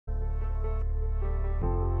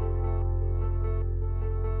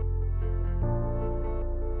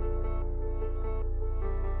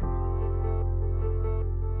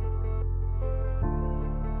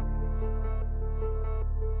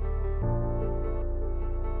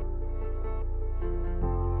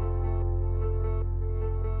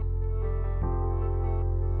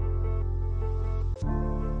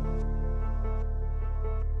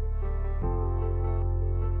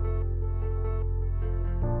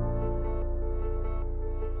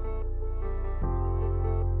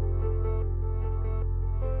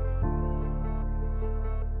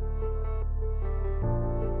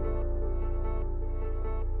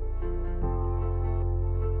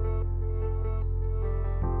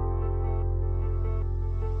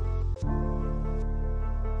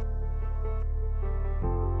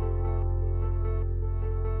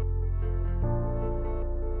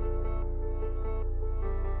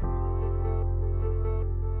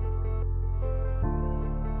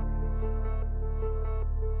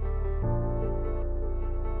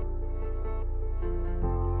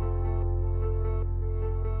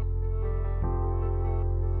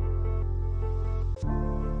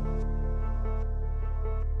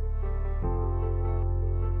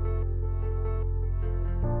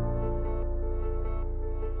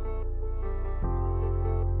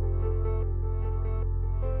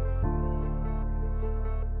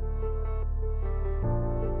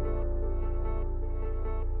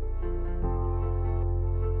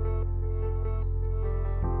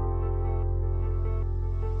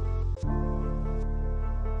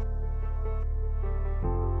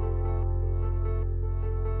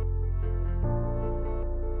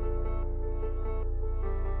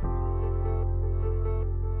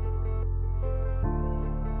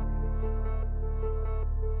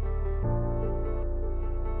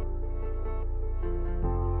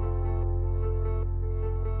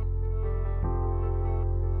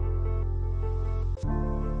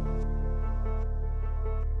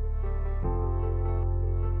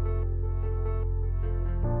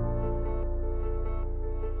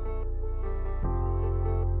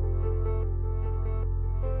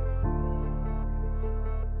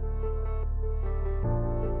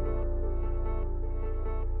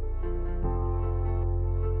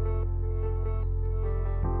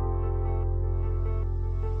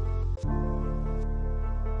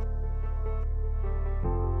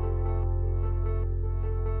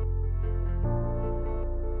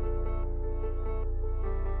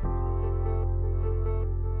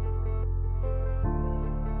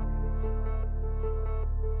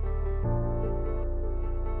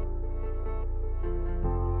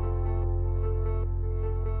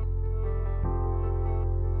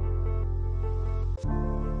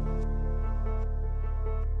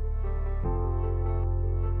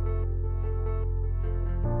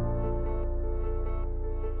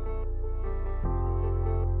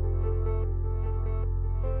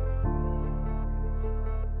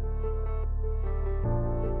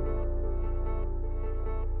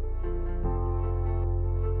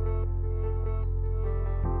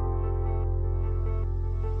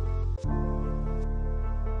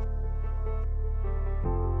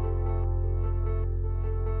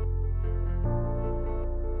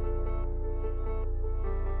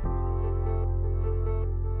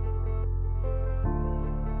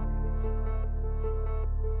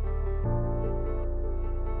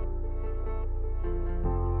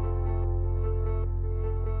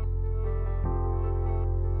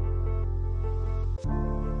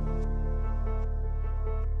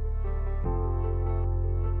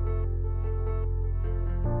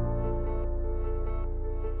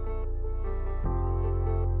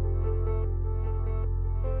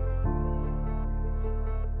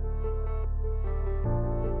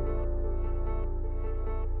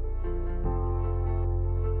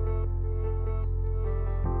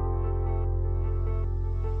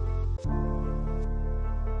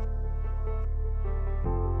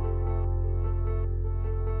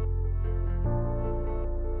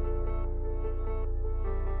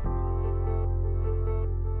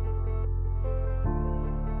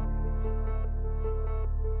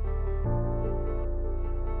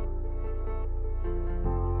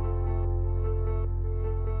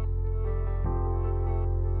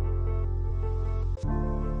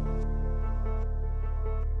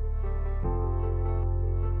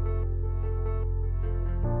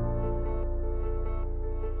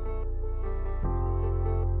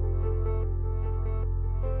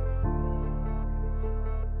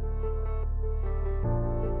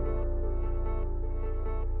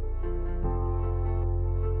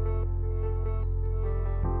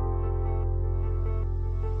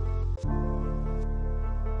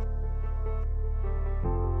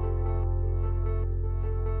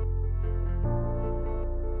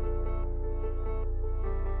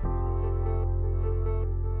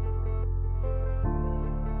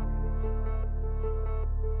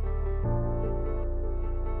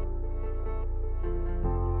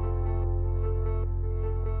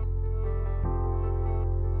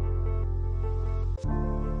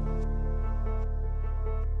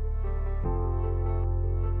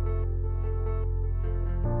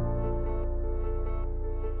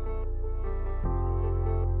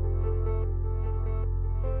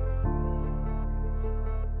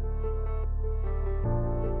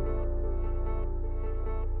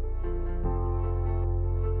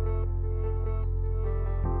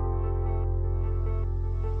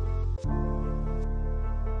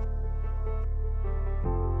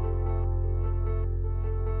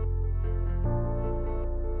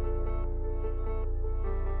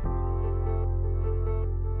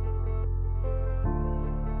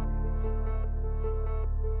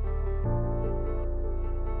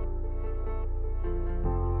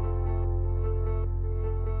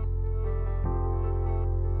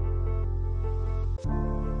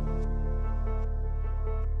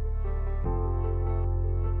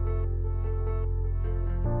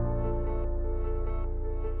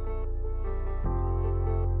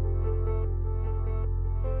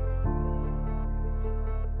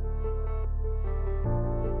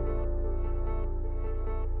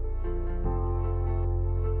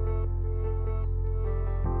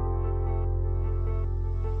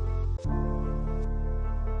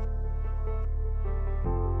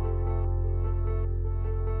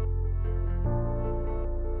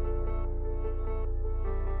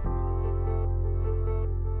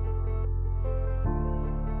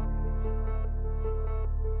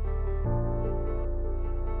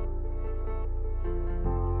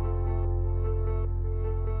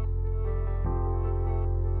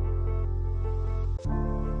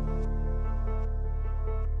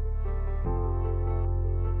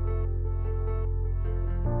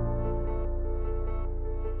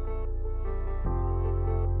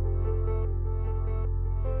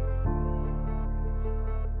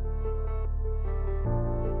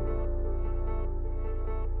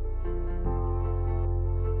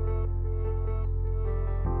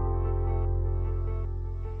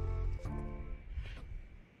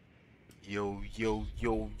Yo, yo,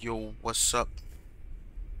 yo, yo, what's up?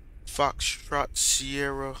 Foxtrot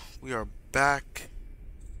Sierra, we are back.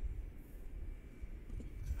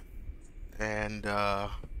 And,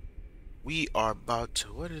 we are about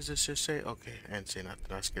to, what does this just say? Okay, I didn't say nothing,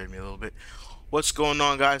 that scared me a little bit. What's going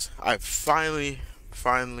on, guys? I finally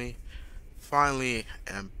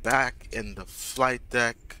am back in the flight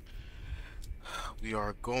deck. We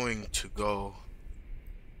are going to go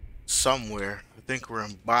somewhere. I think we're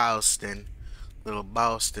in Boston. Little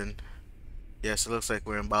Boston. Yes, it looks like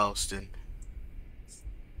we're in Boston.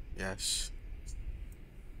 Yes.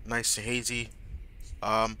 Nice and hazy.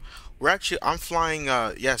 Um, I'm flying,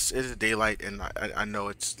 yes, it is daylight, and I know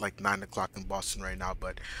it's like 9 o'clock in Boston right now,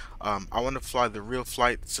 but, I want to fly the real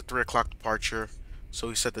flight. It's a 3 o'clock departure, so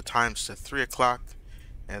we set the times to 3 o'clock,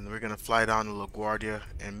 and we're gonna fly down to LaGuardia,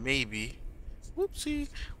 and maybe, whoopsie,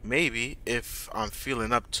 maybe, if I'm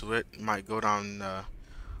feeling up to it, might go down,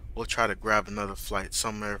 we'll try to grab another flight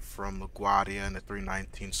somewhere from LaGuardia and the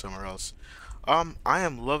 319 somewhere else. I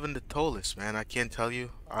am loving the Toliss, man. I can't tell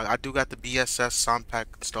you. I do got the BSS Soundpack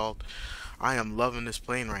installed. I am loving this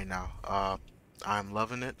plane right now. I'm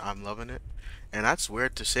loving it. I'm loving it. And that's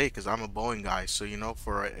weird to say because I'm a Boeing guy. So, you know,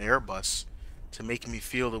 for an Airbus to make me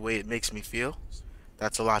feel the way it makes me feel,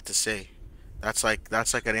 that's a lot to say. That's like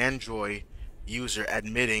an Android user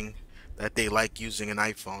admitting that they like using an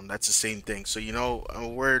iPhone. That's the same thing. So, you know,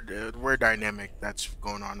 we're dynamic that's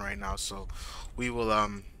going on right now. So, we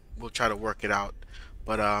will we'll try to work it out.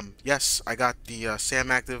 But yes, I got the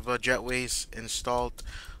SAM active jetways installed.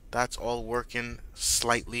 That's all working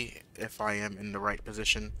slightly. If I am in the right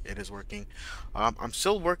position, it is working. I'm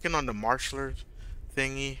still working on the marshaller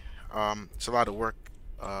thingy. It's a lot of work.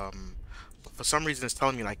 But for some reason, it's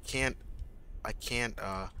telling me I can't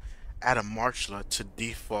add a marshaller to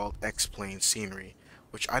default X-plane scenery,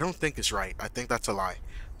 which I don't think is right. I think that's a lie,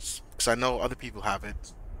 because I know other people have it,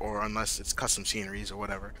 or unless it's custom sceneries or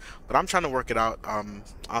whatever. But I'm trying to work it out. I'm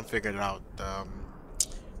figuring it out.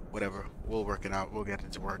 Whatever, we'll work it out. We'll get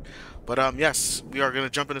it to work. But yes, we are gonna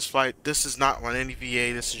jump in this flight. This is not on any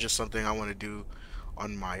VA. This is just something I want to do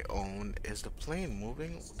on my own. Is the plane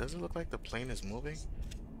moving? Does it look like the plane is moving?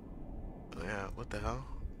 Yeah. What the hell?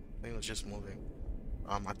 Plane was just moving.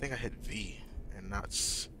 I think I hit V, and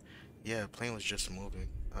that's, yeah, the plane was just moving.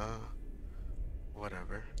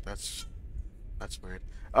 Whatever. That's weird.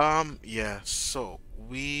 Yeah. So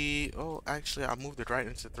oh, actually, I moved it right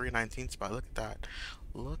into 319 spot. Look at that.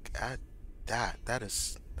 Look at that. That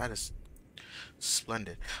is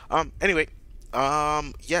splendid. Anyway,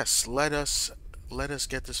 yes, let us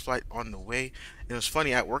get this flight on the way. It was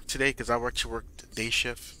funny at work today because I worked day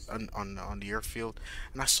shift on the airfield,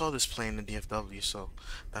 and I saw this plane in DFW, so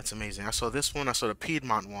that's amazing. I saw this one, I saw the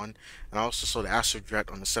Piedmont one, and I also saw the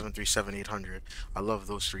ASROCK on the 737-800. I love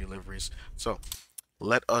those three liveries. So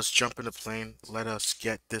let us jump in the plane. Let us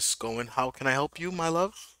get this going. How can I help you, my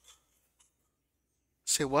love?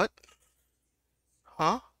 Say what?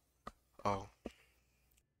 Huh? Oh.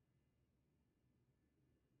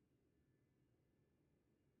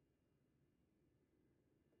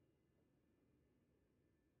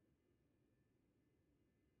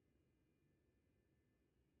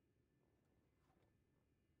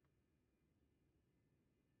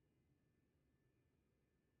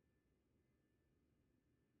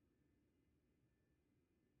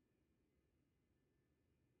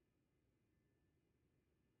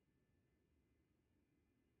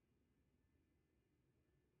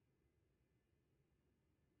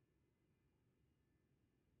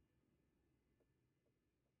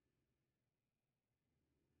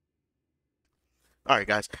 All right,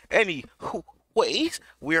 guys. Anyways,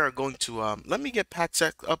 we are going to let me get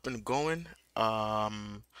PATSEC up and going.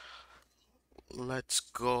 Um, let's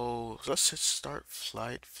go. Let's hit start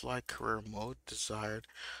flight. Fly career mode desired.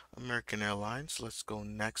 American Airlines. Let's go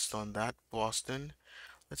next on that. Boston.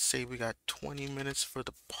 Let's say we got 20 minutes for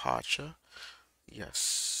the departure.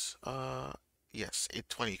 Yes. Yes,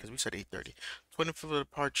 8:20 because we said 8:30. 20 for the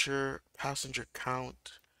departure. Passenger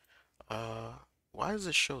count. Uh, why does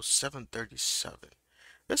it show 737?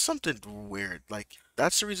 There's something weird. Like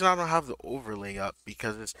that's the reason I don't have the overlay up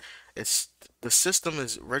because it's the system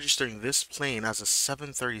is registering this plane as a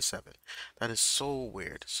 737. That is so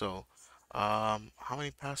weird. So, how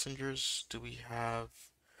many passengers do we have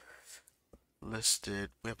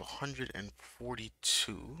listed? We have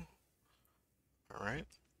 142. All right.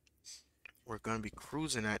 We're gonna be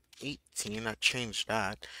cruising at 18. I changed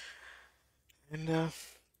that. And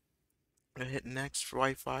gonna hit next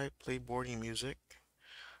Wi-Fi, play boarding music.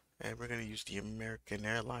 And we're gonna use the American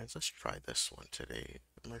Airlines. Let's try this one today.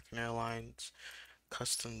 American Airlines.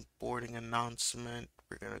 custom boarding announcement.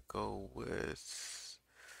 We're gonna go with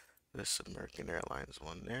this American Airlines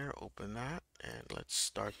one there. Open that and let's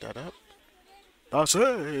start that up. That's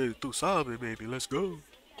it, tu sabe, baby. Let's go.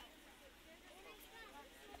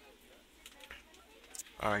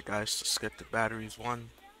 All right, guys. Let's get the batteries 1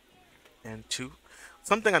 and 2.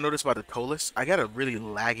 Something I noticed about the Toliss, I got a really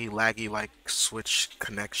laggy like switch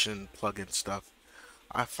connection plug-in stuff.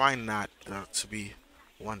 I find that to be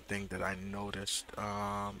one thing that I noticed.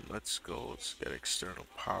 Let's go. Let's get external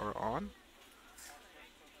power on.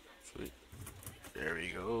 Sweet. There we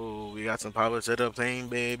go. We got some power to the plane,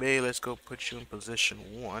 baby. Let's go put you in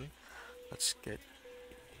position 1. Let's get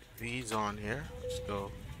these on here. Let's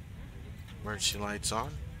go. Emergency lights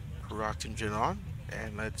on. Crew oxygen on.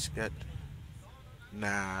 And let's get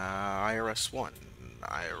now IRS 1,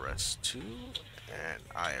 IRS 2, and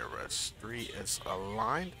IRS 3 is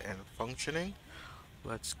aligned and functioning.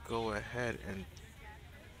 Let's go ahead and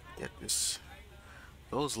get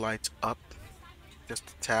those lights up just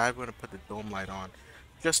a tad. We're gonna put the dome light on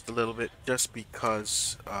just a little bit, just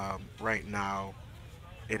because right now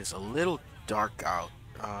it is a little dark out.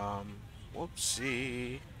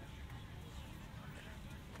 Whoopsie.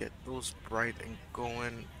 Get those bright and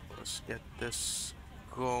going. Let's get this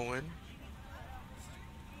going.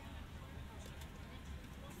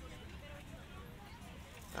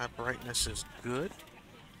 That brightness is good.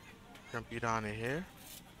 Jump you down in here.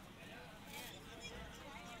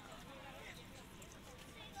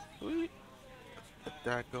 Sweet. Get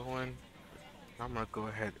that going. I'm gonna go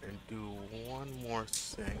ahead and do one more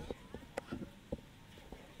thing.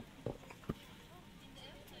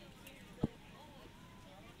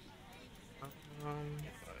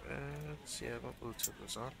 Let's see if my Bluetooth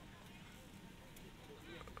is on.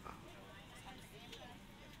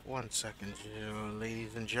 1 second,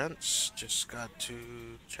 ladies and gents. Just got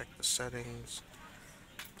to check the settings.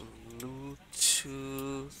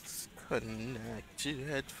 Bluetooth connect to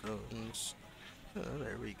headphones. Oh,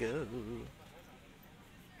 there we go.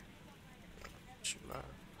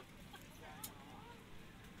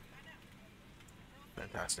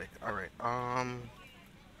 Fantastic. All right.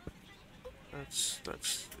 Let's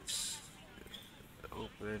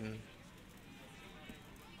open.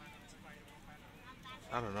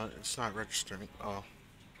 I don't know. It's not registering. Oh.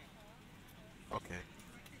 Okay.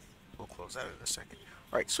 We'll close that in a second.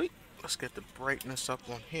 All right. Sweet. Let's get the brightness up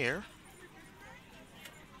on here.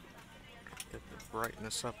 Get the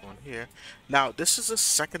brightness up on here. Now, this is the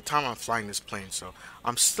second time I'm flying this plane, so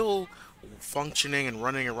I'm still functioning and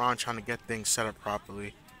running around trying to get things set up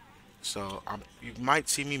properly. So you might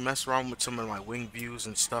see me mess around with some of my wing views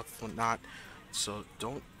and stuff and whatnot. So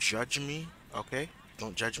don't judge me, okay?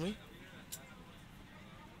 Don't judge me.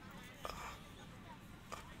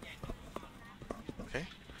 Okay?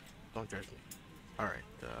 Don't judge me. All right.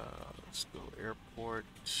 Let's go airport.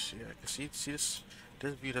 Yeah, see this.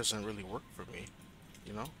 This view doesn't really work for me,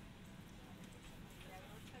 you know.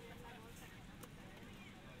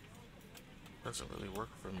 Doesn't really work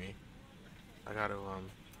for me. I gotta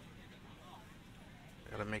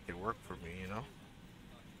make it work for me, you know?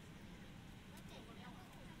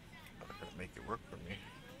 I gotta make it work for me.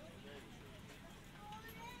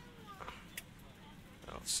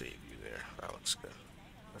 I'll save you there. That looks good.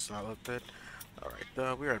 Does not look good?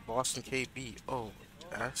 Alright, we're at Boston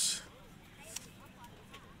KBOS.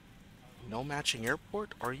 No matching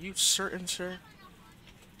airport? Are you certain, sir?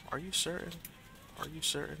 Are you certain? Are you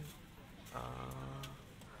certain?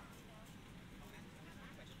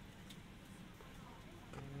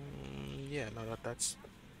 Yeah, no, that's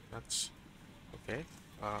okay.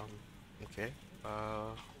 Okay.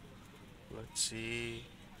 Let's see.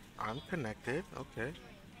 I'm connected. Okay.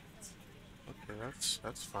 Okay,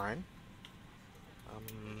 that's fine.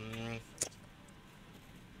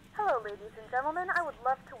 Hello, ladies and gentlemen. I would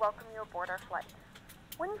love to welcome you aboard our flight.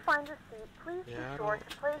 When you find your seat, please be sure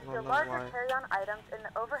to place your larger carry-on items in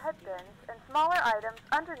the overhead bins and smaller items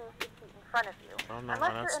underneath the seat in front of you.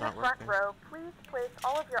 Unless you're in the front row, please place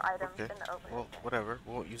all of your items in the overhead bin. Whatever.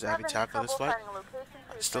 We'll use Avitab for this flight.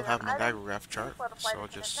 I still have my Navigraph chart, so I'll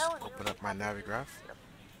just open up my Navigraph.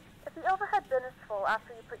 If the overhead bin is full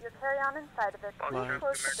after you put your carry-on inside of it, please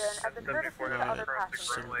close the bin as a courtesy to other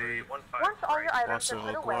passengers. Once all your items are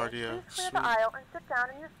put away, please clear the aisle and sit down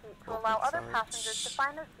in your seat to allow other passengers to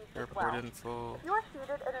find their seats as well. If you are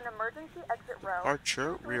seated in an emergency exit row,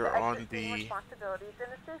 Departure, we are on the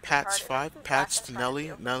PATS 5, PATS to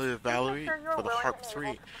Nelly, Nelly to Valerie for the Harp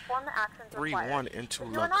 331 into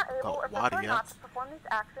LaGuardia.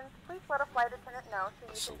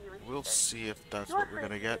 So we'll see if that's what we're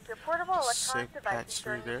gonna get. Save PATS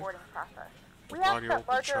 3 there. We ask that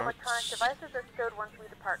larger electronic devices are stowed once we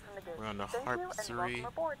depart from the gate. We're on the Thank Harp you and 3 welcome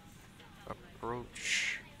aboard.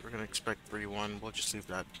 approach. We're gonna expect 3-1. We'll just leave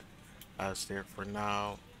that as there for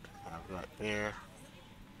now. Have that there.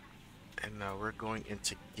 And now we're going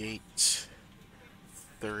into gate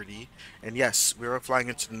 30. And yes, we are flying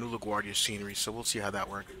into the new LaGuardia scenery, so we'll see how that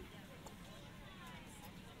works.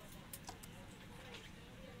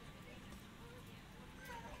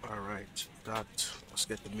 Alright, let's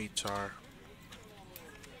get the METAR.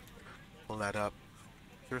 Pull that up.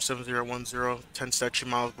 07010, 10 statute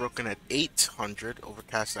miles broken at 800,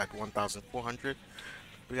 overcast at 1400.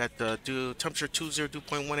 We got the temperature 20, dew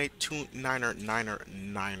point 18,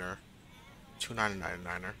 29er,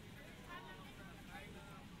 29er.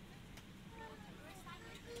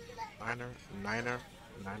 Niner.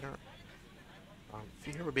 If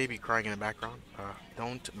you hear a baby crying in the background,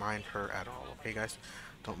 don't mind her at all, okay guys?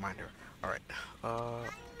 Don't mind her. Alright,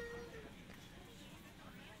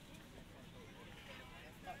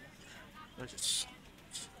 let's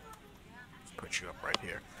put you up right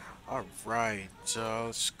here. Alright,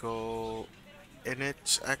 let's go in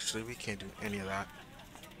it. Actually, we can't do any of that.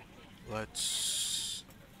 Let's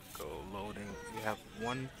go loading. We have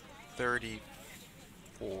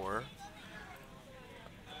 134.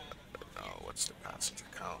 What's the passenger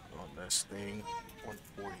count on this thing?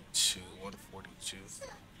 142. 142.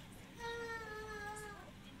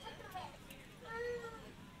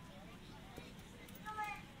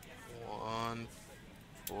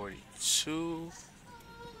 142.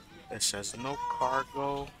 It says no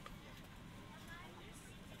cargo.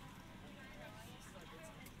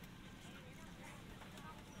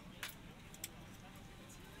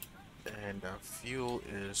 And fuel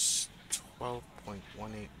is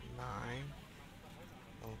 12.189.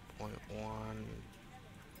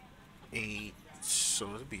 12.18. So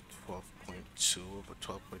it'll be 12.2 over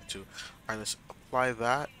 12.2. Alright, let's apply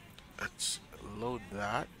that. Let's load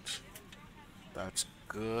that. That's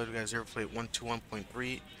good. We got 0 plate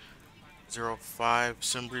 121.305.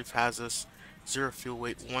 SimBrief has us 0 fuel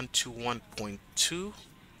weight 121.2.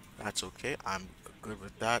 That's okay. I'm good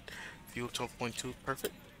with that. Fuel 12.2,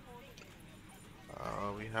 perfect.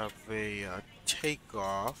 We have a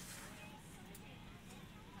takeoff.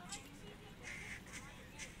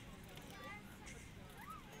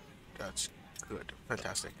 That's good.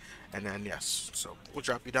 Fantastic. And then, yes, so we'll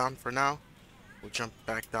drop you down for now. We'll jump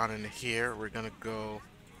back down into here. We're gonna go.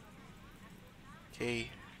 Okay.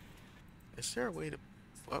 Is there a way to.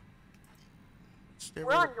 Up?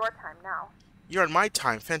 We're on your time now. You're on my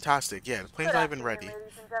time. Fantastic. Yeah, the plane's not even ready.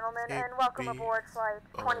 Ladies and gentlemen, and welcome aboard flight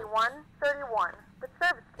 2131, the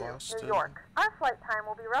service to Boston. New York. Our flight time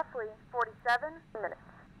will be roughly 47 minutes.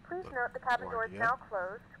 Please note the cabin door is now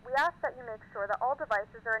closed. We ask that you make sure that all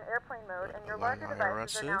devices are in airplane mode and your larger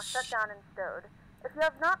devices are now shut down and stowed. If you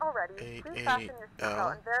have not already, please fasten your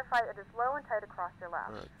seatbelt and verify it is low and tight across your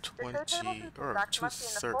lap. The stay tables and seat backs must be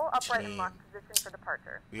in the full upright and locked position for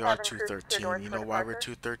departure. We are 213. You know why we're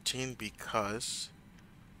 213? Because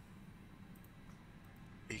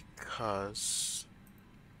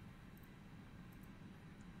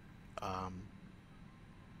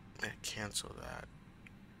cancel that.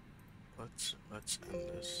 Let's end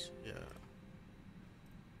this. Yeah.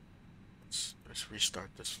 Let's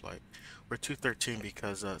restart this flight. We're 213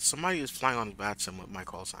 because somebody is flying on Vatsim with my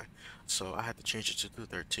call sign, so I had to change it to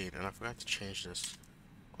 213, and I forgot to change this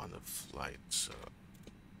on the flight. So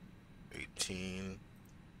 18,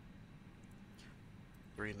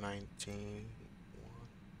 319,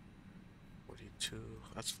 142.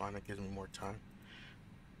 That's fine. That gives me more time.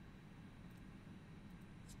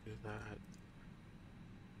 Let's do that.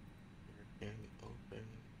 Open.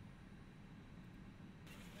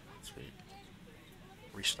 Sweet.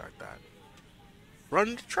 Restart that.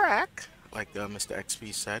 Run the track, like Mr.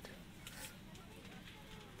 XP said.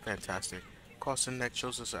 Fantastic. Cost index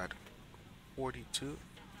shows us at 42.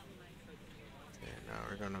 And now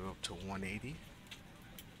we're gonna go up to 180.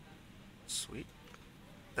 Sweet.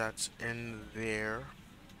 That's in there.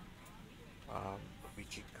 We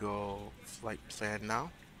could go flight plan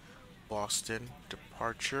now. Boston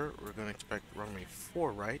departure. We're gonna expect runway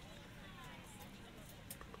 4 right.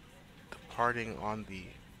 Departing on the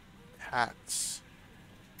PATS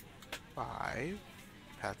 5.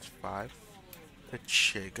 PATS 5.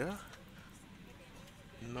 Pachiga.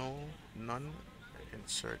 No, none.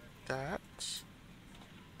 Insert that.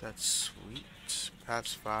 That's sweet.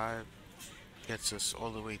 PATS 5 gets us all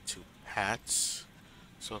the way to PATS.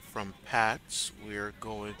 So from PATS, we're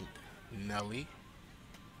going Nelly.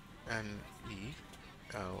 N-E-L-I-E.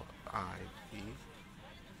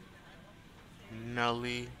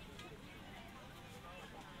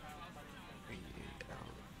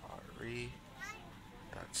 Valerie.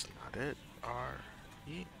 That's not it.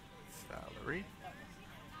 R-E. Valerie.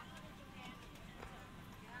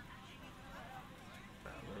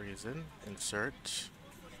 Valerie is in. Insert.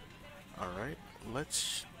 Alright.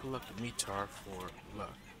 Let's look at METAR for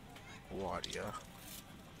LaGuardia.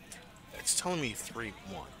 It's telling me 3-1.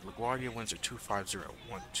 LaGuardia wins at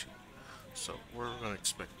 25012. So we're gonna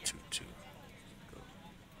expect 2-2.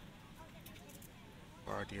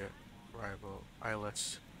 LaGuardia, Rival,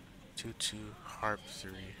 ILS, 2-2, Harp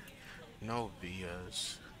 3, no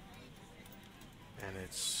Vias, and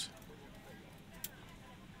it's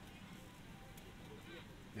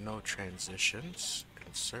no transitions.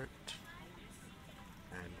 Insert,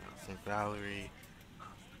 and from Valerie,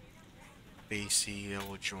 Basie, and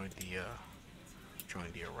we'll join the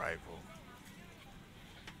arrival.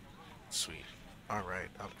 Sweet. Alright,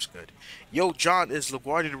 that's good. Yo, John, is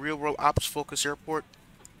LaGuardia the real world ops focus airport?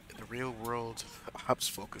 The real world ops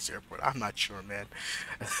focus airport. I'm not sure, man.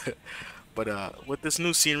 But with this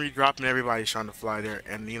new scenery dropping, everybody's trying to fly there.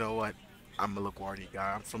 And you know what? I'm a LaGuardia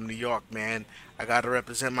guy. I'm from New York, man. I gotta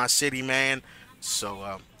represent my city, man. So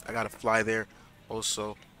I gotta fly there.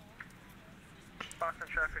 Also,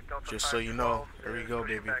 just so you know, there we go,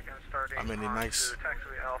 baby. I'm in a nice.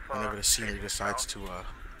 Whenever the scenery decides to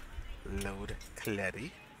load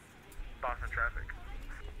clarity. Boston traffic.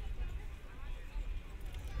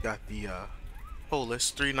 Got the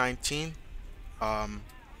Toliss 319.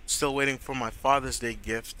 Still waiting for my Father's Day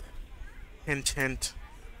gift. Hint, hint.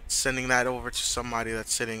 Sending that over to somebody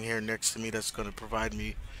that's sitting here next to me that's going to provide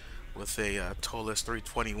me with a Toliss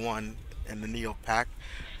 321 and the Neo pack,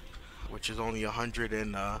 which is only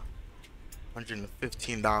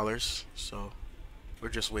 $115. So we're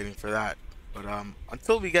just waiting for that. But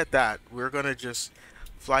until we get that, we're gonna just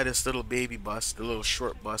fly this little baby bus, the little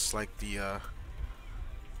short bus, like the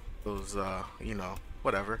those you know,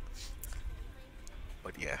 whatever.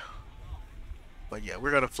 But yeah,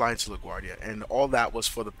 we're gonna fly into LaGuardia, and all that was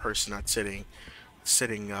for the person that's sitting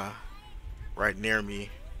right near me.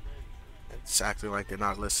 It's acting like they're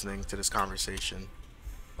not listening to this conversation.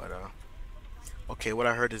 But okay, what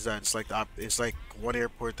I heard is that it's like one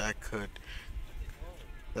airport that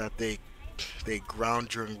they ground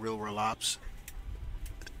during real world ops.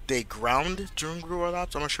 They ground during real world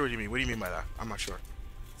ops? I'm not sure what you mean. What do you mean by that? I'm not sure.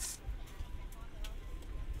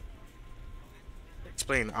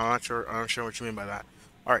 Explain. I'm not sure. I'm not sure what you mean by that.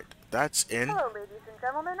 All right, that's in. Hello, ladies and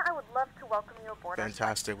gentlemen. I would love to welcome you aboard.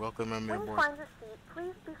 Fantastic. Welcome on When board. you find your seat,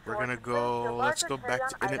 please be We're sure gonna to place your go. Let's go back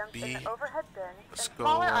to carry-on Init items B. in the overhead bins Let's and go.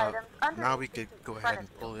 smaller items Now we underneath the could seat go in ahead front and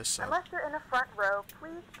of pull you. this up. Unless you're in the front row,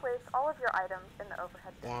 please place all of your items in the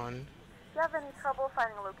overhead bin. One. If you have any trouble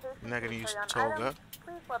finding a location I'm not for gonna your use carry-on Toga. items,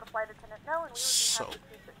 please let a flight attendant know and we would be So happy to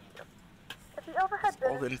assist you. If the overhead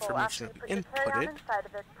all bin the is full after information you that put we your carry-on inputted. inside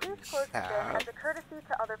of it, please close the bin as a courtesy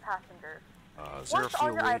to other passengers. Zero Once all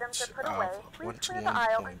fuel your items weight are put of away, please clear the 121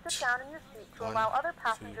 aisle and sit point down in your seat to allow other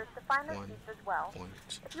passengers to find their 1, seats as well. 2, If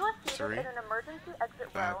you are seated in an emergency exit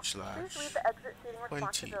row, please read the exit seating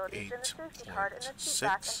responsibilities in the safety card in the seat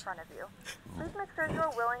back in front of you. Please make sure you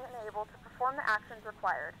are willing and able to perform the actions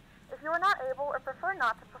required. If you are not able or prefer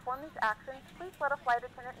not to perform these actions, please let a flight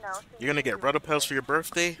attendant know. So You're gonna get Rudder Pills for your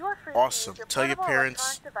birthday? You are free Awesome. to use your Tell your portable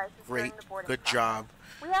parents. electronic devices Great. during the boarding Good process. job.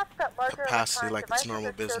 We ask that larger Capacity electronic like it's devices normal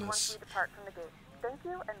are stowed once business. we depart from the gate. Thank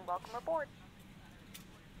you and welcome aboard.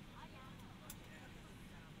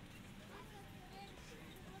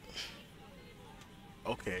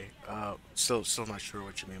 Okay. Still not sure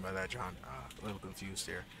what you mean by that, John. A little confused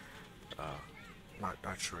here. Not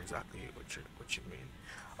sure exactly what you mean.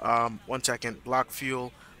 1 second. Block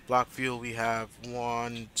fuel. Block fuel. We have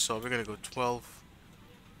one. So we're gonna go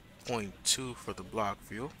 12.2 for the block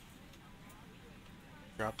fuel.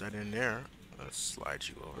 Drop that in there. Let's slide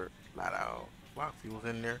you over. Flat out. Block fuel's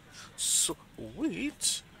in there.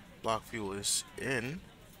 Sweet. Block fuel is in.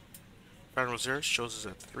 Final reserves shows us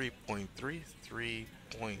at 3.3.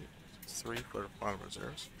 3.3 for the final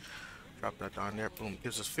reserves. Drop that down there. Boom.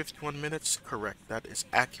 Gives us 51 minutes. Correct. That is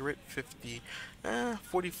accurate.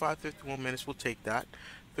 45, 51 minutes. We'll take that.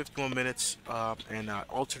 51 minutes. And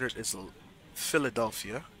alternate is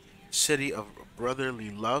Philadelphia. City of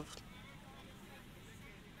Brotherly Love.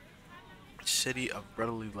 City of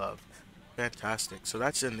Brotherly Love. Fantastic. So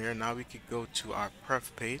that's in there. Now we could go to our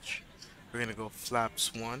pref page. We're going to go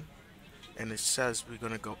flaps 1. And it says we're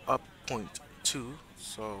going to go up 0.2.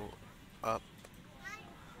 So up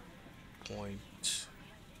point.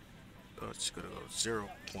 Oh, it's going to go 0.2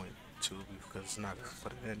 because it's not going to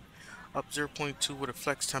put it in. Up 0.2 with a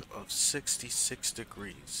flex temp of 66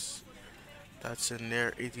 degrees. That's in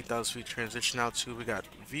there. 18,000 feet transition out to. We got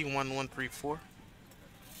V1134.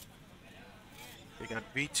 We got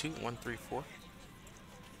V2134,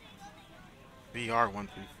 VR134,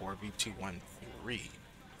 V2137.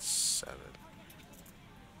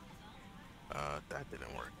 That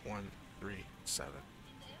didn't work. 137.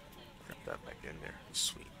 Drop that back in there.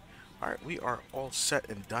 Sweet. Alright, we are all set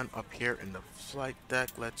and done up here in the flight deck.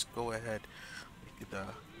 Let's go ahead. We could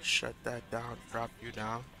shut that down, drop you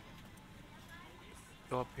down.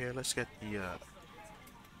 Go up here. Let's get the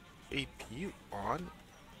APU on.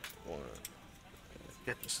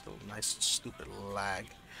 Get this little nice stupid lag.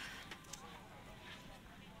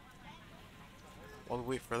 While we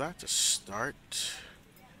wait for that to start.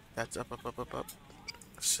 That's up.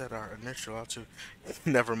 Set our initial altitude.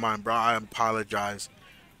 Never mind, bro. I apologize.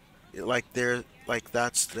 That's there's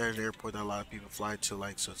an airport that a lot of people fly to,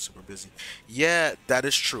 like, so it's super busy. Yeah, that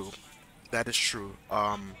is true. That is true.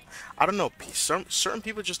 I don't know. Certain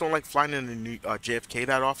people just don't like flying in the JFK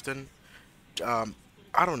that often. Um,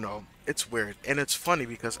 I don't know. It's weird, and it's funny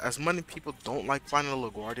because as many people don't like flying in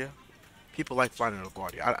LaGuardia, people like flying in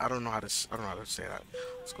LaGuardia. I don't know how to I don't know how to say that.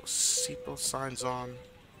 Let's go. Seatbelt signs on.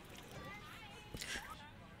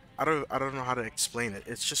 I don't know how to explain it.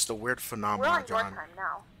 It's just a weird phenomenon, John. We're on your time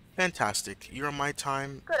now. Fantastic. You're on my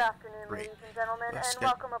time. Good afternoon, Great. ladies and gentlemen, Let's and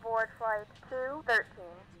welcome aboard Flight 213,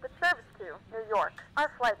 with service to New York. Our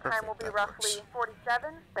flight time will be roughly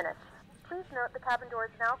 47 minutes. Please note the cabin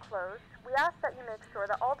doors are now closed. We ask that you make sure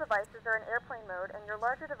that all devices are in airplane mode and your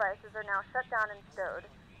larger devices are now shut down and stowed.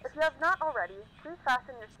 If you have not already, please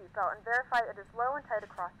fasten your seatbelt and verify it is low and tight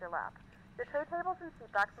across your lap. Your tray tables and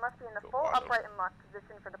seatbacks must be in the full upright and locked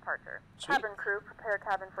position for departure. Sweet. Cabin crew, prepare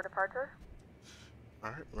cabin for departure.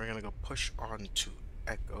 Alright, we're gonna go push on to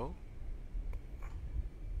Echo.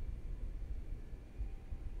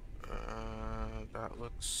 That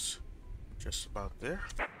looks just about there.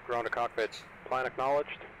 Ground to cockpits. Plan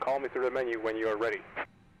acknowledged. Call me through the menu when you are ready.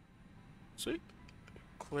 Sweet.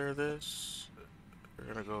 Clear this. We're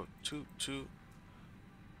gonna go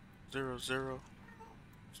 2200.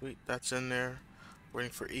 Sweet, that's in there.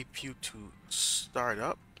 Waiting for APU to start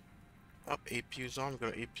up. APU's on.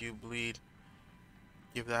 We're gonna APU bleed.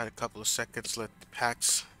 Give that a couple of seconds. Let the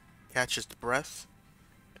packs catch its breath,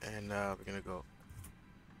 and we're gonna go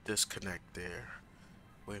disconnect there.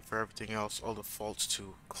 Wait for everything else, all the faults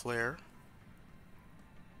to clear.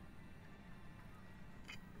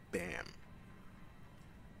 Bam.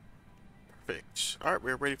 Perfect. Alright,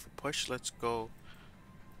 we're ready for push. Let's go.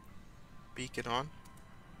 Beacon on.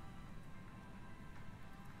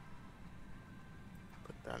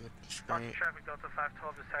 Put that in the constraint. Boston traffic, Delta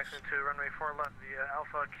 512 is taxiing to runway 4 left via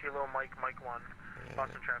Alpha Kilo Mike 1.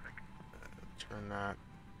 Boston traffic. Turn that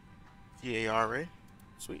DARA.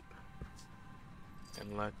 Sweet.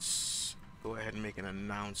 And let's go ahead and make an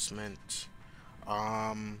announcement.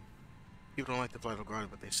 People don't like to fly to LaGuardia,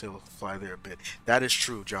 but they say we'll fly there a bit. That is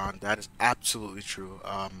true, John. That is absolutely true.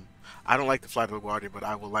 I don't like to fly to LaGuardia, but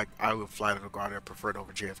I will fly to LaGuardia. I prefer it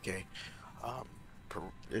over JFK.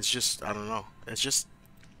 It's just, I don't know. It's just,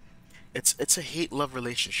 it's a hate-love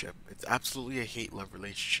relationship. It's absolutely a hate-love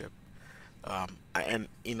relationship. And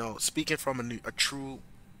you know, speaking from a true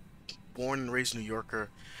born and raised New Yorker,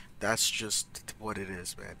 that's just what it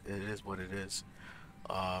is, man. It is what it is.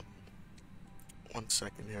 1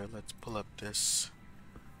 second here. Let's pull up this.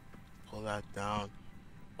 Pull that down.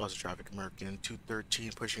 Boston traffic American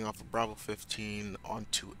 213 pushing off of Bravo 15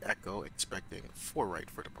 onto Echo, expecting 4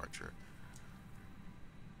 right for departure.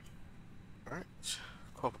 Alright.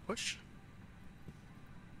 Call for push.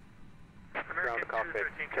 Ground to cockpit.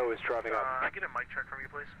 Toe is driving up. I get a mic check from you,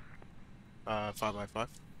 please. 5x5.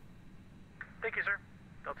 Thank you, sir.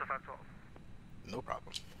 Delta 512. No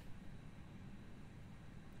problem.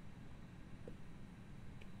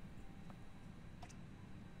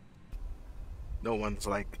 No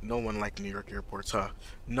one like New York airports, huh?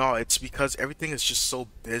 No, it's because everything is just so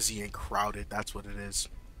busy and crowded. That's what it is.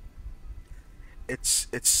 It's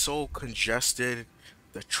so congested.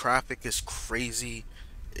 The traffic is crazy.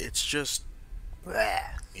 It's just,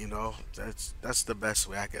 bleh, you know. That's the best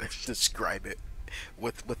way I can describe it,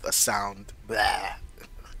 with a sound. Bleh.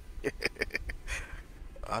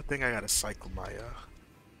 I think I gotta cycle my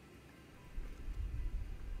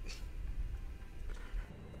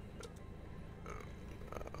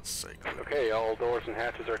cycle. Okay, all doors and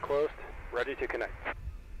hatches are closed. Ready to connect.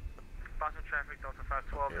 Boston traffic, Delta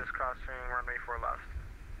 512 is crossing runway 4 left.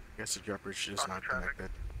 I guess the dropper is Boston not traffic.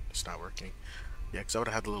 connected. It's not working. Yeah, because I would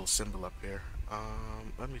have had the little symbol up here.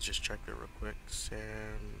 Let me just check it real quick. Sam.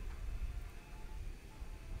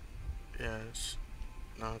 Yes.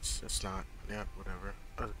 No, it's not. Yeah, whatever.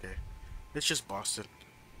 Okay. It's just Boston.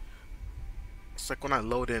 It's like when I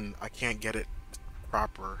load in, I can't get it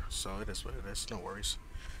proper, so it is what it is. No worries.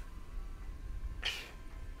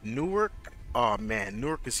 Newark, oh man,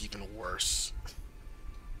 Newark is even worse.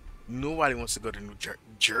 Nobody wants to go to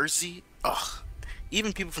Jersey. Ugh,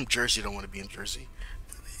 even people from Jersey don't want to be in Jersey.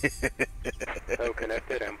 So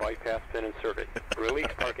connected and bypass pin inserted. Release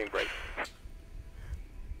parking brake.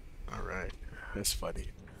 All right, that's funny.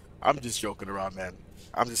 I'm just joking around, man.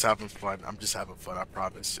 I'm just having fun. I'm just having fun. I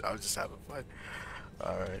promise. I'm just having fun.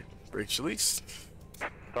 All right, brakes release.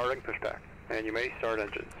 Starting pushback, and you may start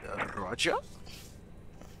engines. Roger.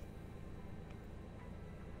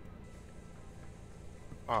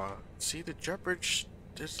 See, the jet bridge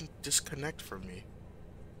doesn't disconnect for me.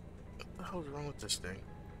 What the hell is wrong with this thing?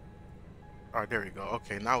 Alright, there we go.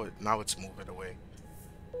 Okay, now it's moving away.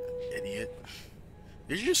 Idiot.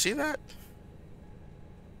 Did you see that?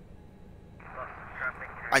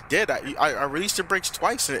 I did. I released the brakes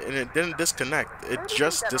twice and it didn't disconnect. It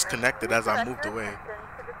just disconnected as I moved away.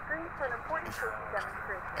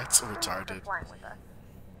 That's so retarded.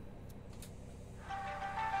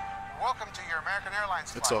 Welcome to your American Airlines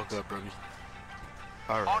flight. It's all good, baby.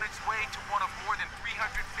 All right. On its way to one of more than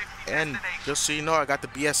 350 And destinations. just so you know, I got the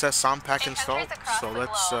BSS Soundpack installed. So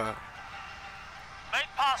let's Made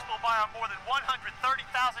possible by our more than 130,000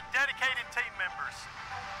 dedicated team members.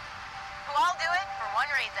 Who all do it for one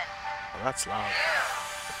reason. Oh, that's loud.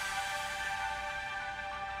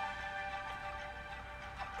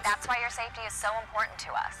 That's why your safety is so important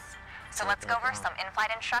to us. So let's go over some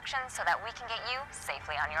in-flight instructions so that we can get you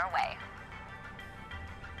safely on your way.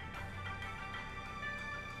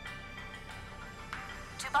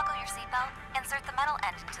 To buckle your seatbelt, insert the metal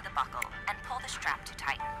end into the buckle and pull the strap to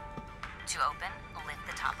tighten. To open, lift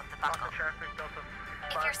the top of the buckle.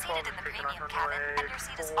 If you're seated in the premium cabin and your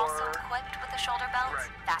seat is also equipped with a shoulder belt,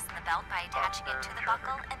 fasten the belt by attaching it to the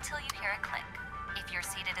buckle until you hear a click. If you're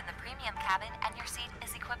seated in the premium cabin and your seat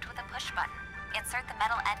is equipped with a push button, insert the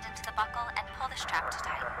metal end into the buckle and pull the strap to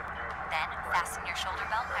tighten. Then, fasten your shoulder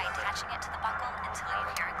belt by attaching it to the buckle until you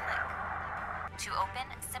hear a click. To open,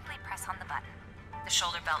 simply press on the button. The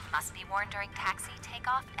shoulder belt must be worn during taxi,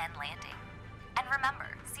 takeoff, and landing. And remember,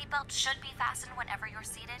 seatbelts should be fastened whenever you're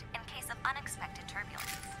seated in case of unexpected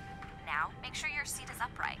turbulence. Now, make sure your seat is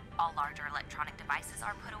upright. All larger electronic devices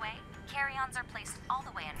are put away. Carry-ons are placed all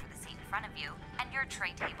the way under the seat in front of you, and your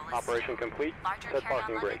tray table is Operation still. complete. Larger Set carry-on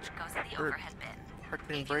parking brake. luggage goes in the overhead bin.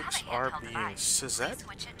 Parking If you have brakes a are handheld being device, please set.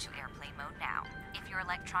 switch it to airplane mode now. If your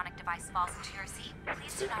electronic device falls into your seat,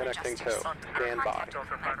 please do not Disconnecting adjust your tow. seat Stand and by. contact a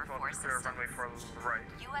crew member for assistance.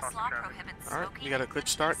 U.S. law prohibits All right, smoking we got a quick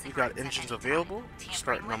start. We got cigarettes at engines any time. available. Tampering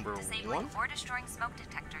Start with, number disabling, 1. or destroying smoke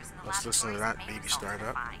detectors in the Let's listen to laboratories that may baby result in start a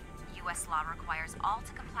up. fine. U.S. law requires all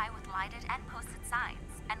to comply with lighted and posted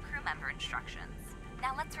signs and crew member instructions.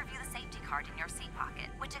 Now let's review the safety card in your seat pocket,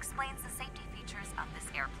 which explains the safety features of this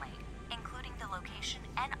airplane, including the location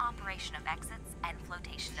and operation of exits and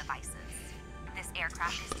flotation devices. This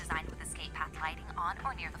aircraft is designed with escape path lighting on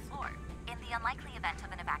or near the floor. In the unlikely event of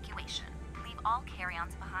an evacuation, leave all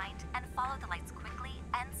carry-ons behind and follow the lights quickly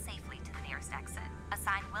and safely to the nearest exit. A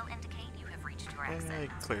sign will indicate you have reached your exit.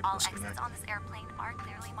 clear All disconnect. exits on this airplane are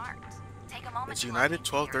clearly marked. Take a moment Is to United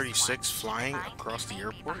locate the nearest 1236 one. flying Keep in mind across it the may be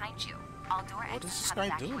airport? behind you. All door What is exits this have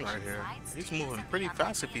guy doing right evacuation here? slides He's to use moving in the pretty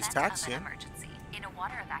fast if unlikely he's event of an taxiing. emergency. In a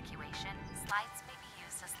water evacuation, slides may be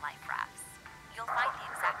used as life rafts. You'll find the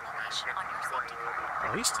exact location on your safety card.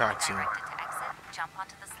 Oh, he's taxiing. Directed to exit, jump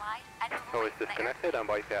onto the slide, and move Tow away is from the disconnected and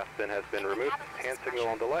bypass pin has been In the removed. cabin with Hand this signal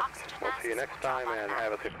on the pressure, left. oxygen We'll see you masks next will drop time and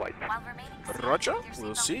have a safe flight. While remaining seated Roger, with your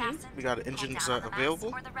we'll seatbelt see you. fastened, We got pull engines down on the mask available.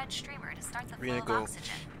 or the red streamer to start the We're gonna flow of go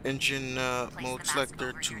oxygen. engine Place the mode mask selector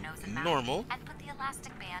over to your nose and mouth, normal. and put the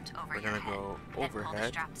elastic band over We're your gonna head. go Then pull the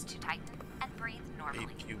overhead. straps to tighten and breathe normally.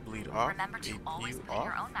 APU bleed off. Remember to always APU put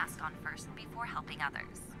your off. own mask on first before helping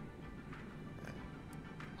others.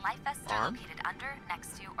 Life vests are Arm. located under,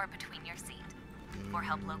 next to, or between your seat. For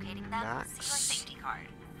help locating them, see your Max. safety card.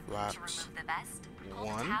 To Flaps. remove the vest, pull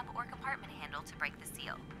the 1. tab or compartment handle to break the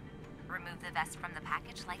seal. Remove the vest from the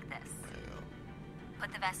package like this.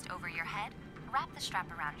 Put the vest over your head, wrap the strap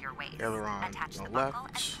around your waist, Aileron attach on the the buckle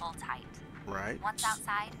and left. pull tight. Right. Once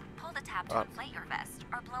outside, pull the tab to Up. inflate your vest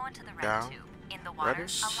or blow into the red Down. tube. In the water,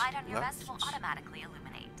 Reddish. a light on your vest will Left. automatically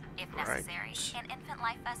illuminate. If Right. necessary, an infant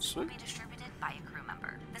life vest will Sweet. be distributed by a crew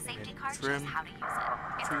member. The safety And card trim. shows how to use it.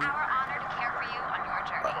 It's Two. our honor to care for you on your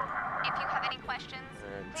journey. If you have any questions,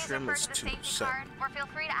 And please trim refer is to the 2 safety set. card or feel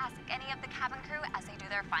free to ask any of the cabin crew as they do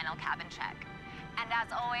their final cabin check. And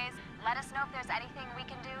as always, let us know if there's anything we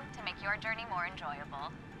can do to make your journey more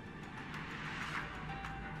enjoyable.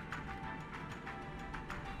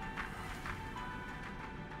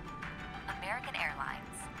 American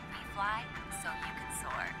Airlines. We fly so you can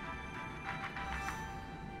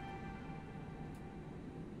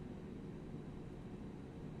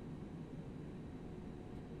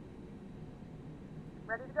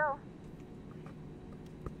ready to go.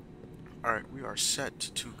 Alright, we are set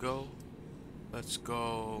to go. Let's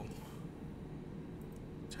go.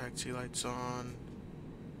 Taxi lights on.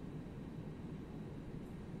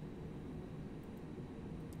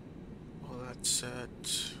 All that's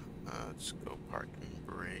set. Let's go. Parking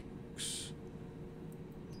brakes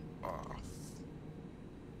off.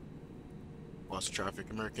 Lost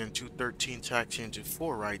traffic. American 213 taxi into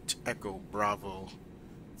 4 right. Echo Bravo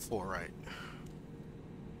 4 right.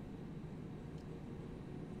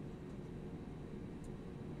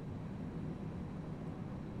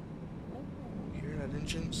 You hear that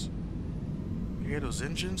engines? You hear those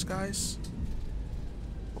engines, guys?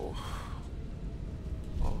 Oh.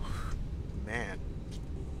 Oh, man.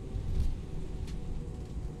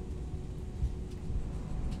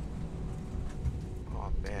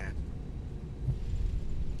 Oh, man.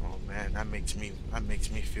 Oh, man, that makes me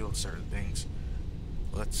feel certain things.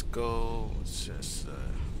 Let's go. Let's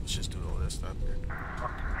just do all this stuff here.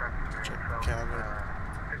 Check the cabin.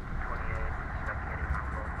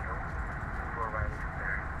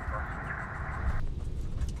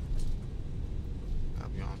 I'll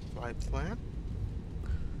be on flight plan.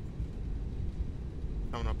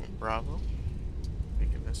 Coming up on Bravo.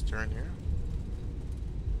 Making this turn here.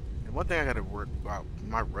 And one thing I gotta work about,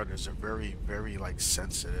 my rudders are very, very like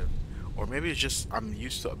sensitive. Or maybe it's just I'm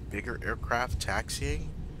used to a bigger aircraft taxiing,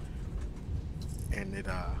 and it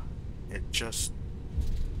just,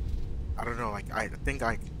 I don't know, like I think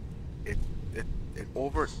it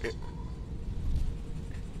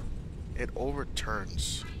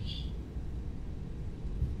overturns.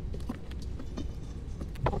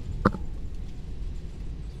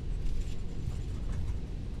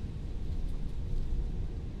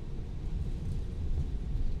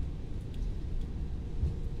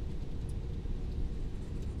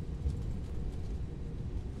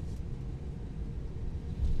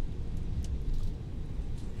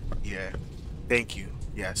 Yeah, thank you.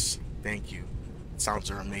 Yes, thank you. Sounds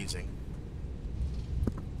are amazing.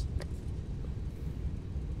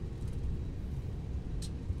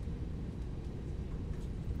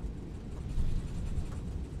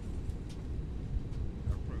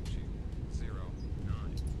 Approaching 09.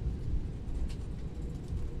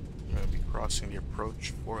 I'm gonna be crossing the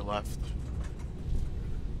approach 4 left.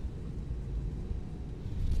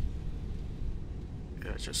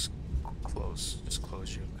 Yeah, just close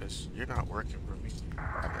you, because you're not working for me.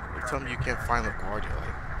 You're telling me you can't find LaGuardia,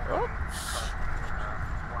 like, oh.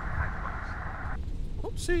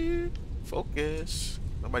 Whoopsie. Focus.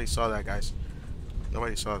 Nobody saw that, guys.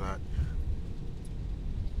 Nobody saw that.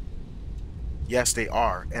 Yes, they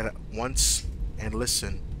are. And once, and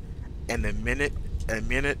listen, and the minute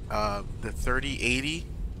the 3080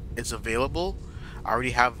 is available, I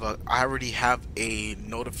already have a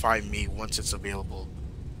notify me once it's available.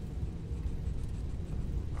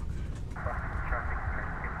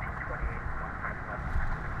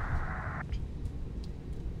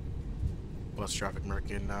 Bus traffic,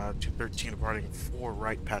 American 213 departing 4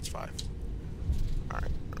 right, Pats 5.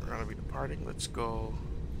 Alright, we're gonna be departing. Let's go.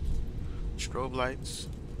 Strobe lights.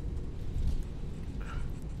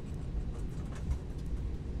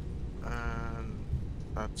 And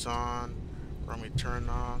that's on. Run me turn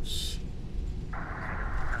offs.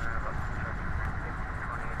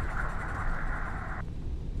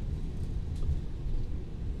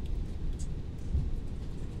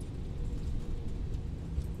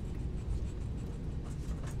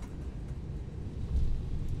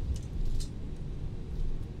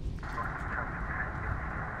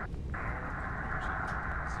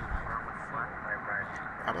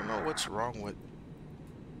 I don't know what's wrong with,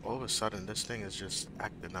 all of a sudden this thing is just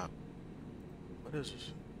acting up. What is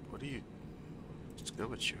this? What are you? What's good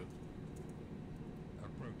with you?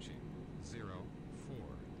 Approaching 04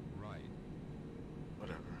 right.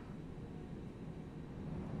 Whatever.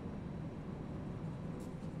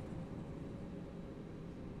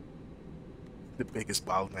 The biggest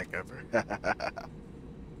bottleneck ever.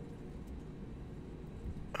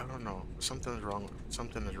 I don't know. Something is wrong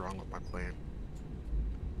with my plane.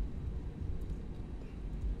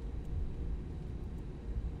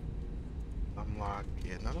 Unlock.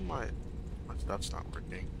 Yeah, none of my stuff's not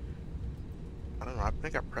working. I don't know. I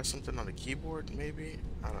think I pressed something on the keyboard, maybe.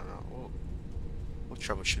 I don't know. We'll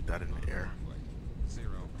troubleshoot that in the air.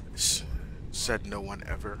 Said no one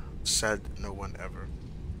ever. Said no one ever.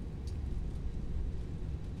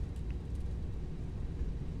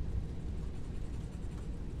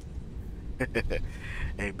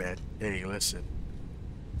 Hey man, hey listen,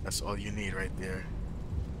 that's all you need right there.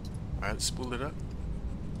 Alright, let's spool it up.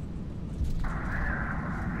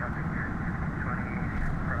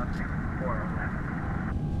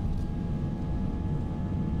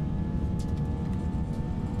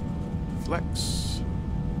 flex.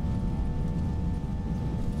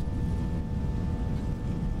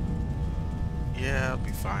 Yeah, I'll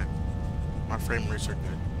be fine. My frame rates are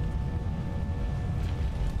good.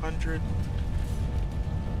 100.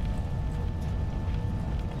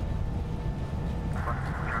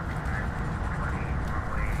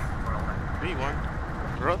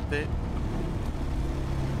 V1. Rotate.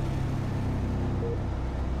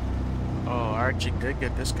 Oh, I actually did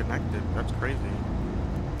get disconnected. That's crazy.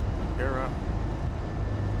 Gear up.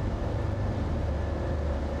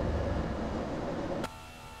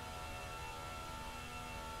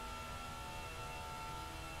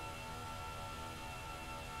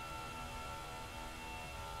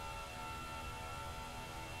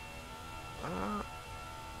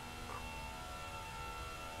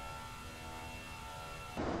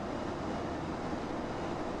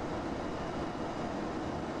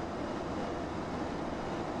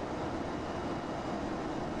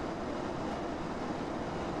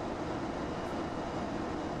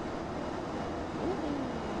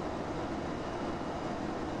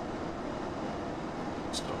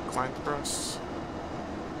 Still climb thrust.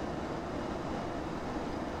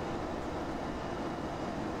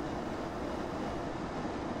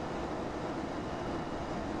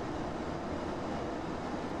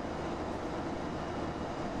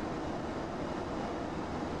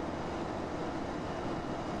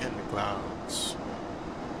 In the clouds.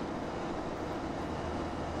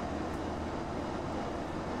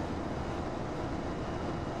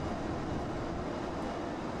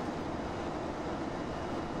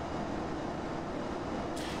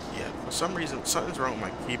 For some reason, something's wrong with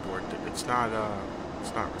my keyboard. It's not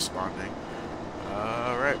responding.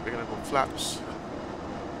 Alright, we're gonna go flaps.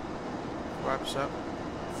 Flaps up.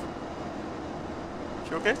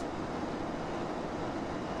 You okay?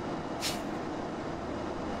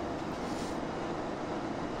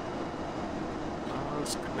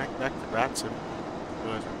 Let's connect back to Vatsim.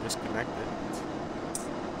 Realize I'm disconnected.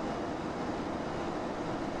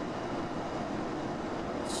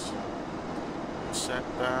 Let's reset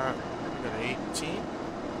that. We got 18.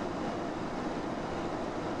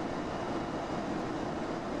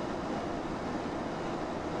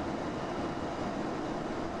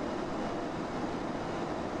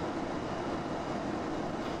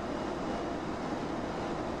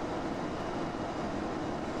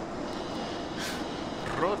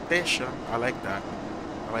 Rotation. I like that.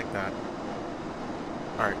 I like that.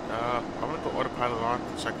 Alright, I'm gonna go autopilot on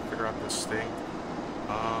so I can figure out this thing.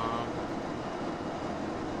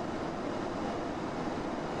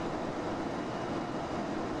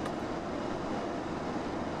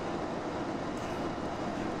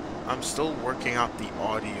 I'm still working out the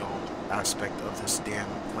audio aspect of this damn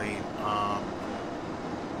plane.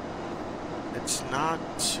 It's not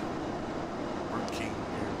working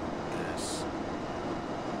here with this.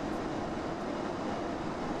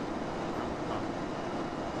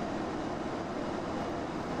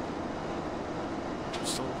 I'm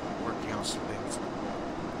still working out some things.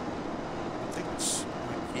 I think it's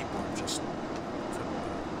my keyboard just hit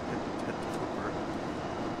the pooper.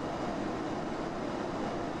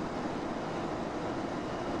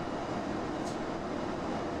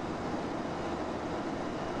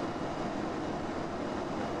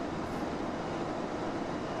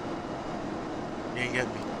 You get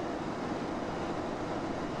me.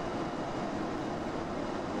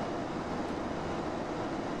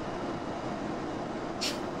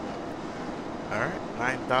 Alright,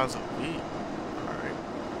 9,000 feet. Alright.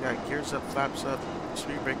 Yeah, gears up, flaps up,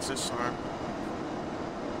 speed brakes disarm.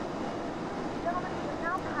 Gentlemen, we have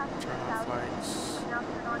now passed Turn on flights. We now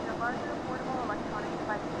turn on your larger portable electronic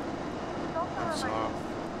devices. Please also That's remind off.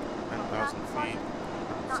 you 10,000 feet.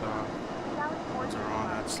 That's off. Those are on,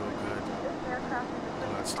 that's still good. This aircraft is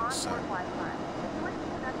Oh, that's equipped still with set. onboard Wi-Fi. If you wish to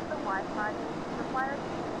connect to the Wi-Fi, you will be required to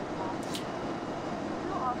pay a small fee. We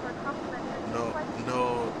do offer complimentary No, flight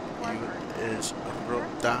no, you is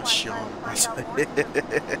rotation.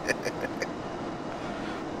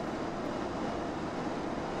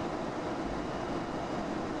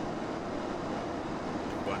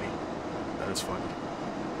 Funny. That is funny.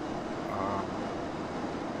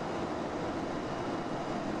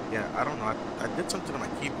 Yeah, I don't know. I did something on my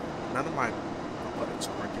keyboard. None of my buttons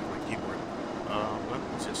are working on my keyboard. Let me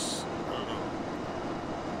just, I don't know.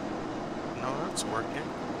 No, that's working.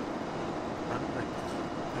 None of the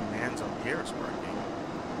commands on here is working.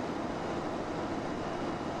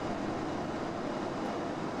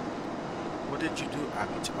 What did you do,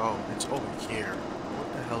 Avitab? Oh, it's over here. What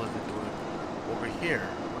the hell is it doing over here?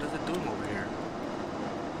 What is it doing over here?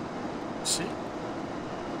 See?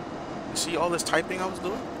 You see all this typing I was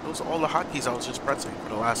doing? Those are all the hotkeys I was just pressing for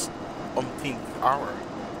the last umpteenth hour.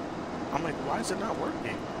 I'm like, why is it not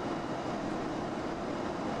working?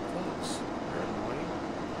 Close. You're annoying.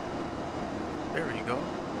 There we go.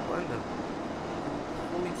 What in the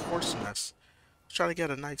holy horse mess? Let's try to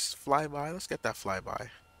get a nice flyby. Let's get that flyby.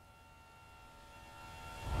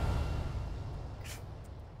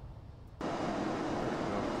 There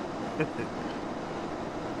we go.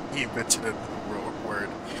 He invented a new word.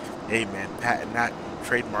 Hey man, patent that,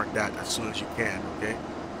 trademark that as soon as you can, okay?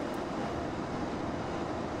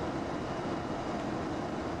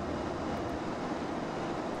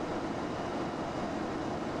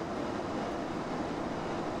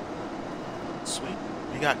 Sweet.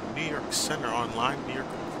 We got New York Center online. New York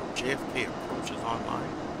JFK approach is online.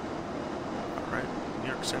 Alright. New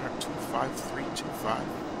York Center 25325.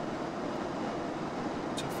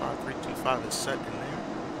 25325 is set in there.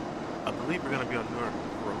 I believe we're gonna be on New York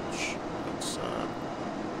approach. Let's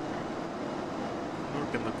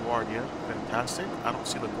Newark and LaGuardia. Fantastic. I don't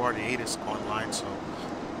see LaGuardia 8 is online, so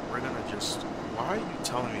we're gonna just, why are you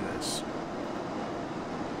telling me this?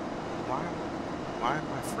 Why are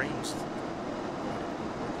my frames?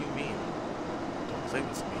 What do you mean? Don't play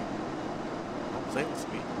with me. Don't play with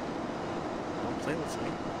me. Don't play with me.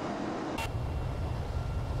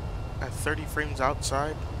 At 30 frames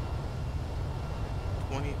outside.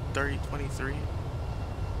 20, 30, 23.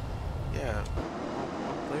 Yeah.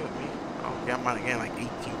 Don't play with me. Okay, I'm getting like 18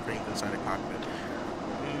 frames inside the cockpit.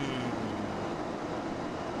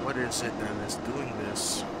 What is it that is doing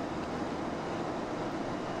this?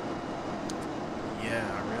 Yeah,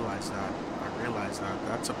 I realize that.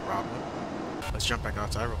 That's a problem. Let's jump back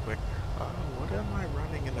outside real quick. What am I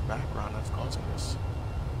running in the background that's causing this?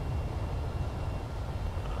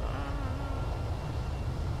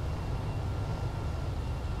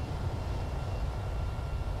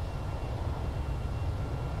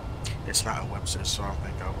 It's not in Webster, so I don't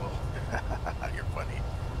think I will. You're funny.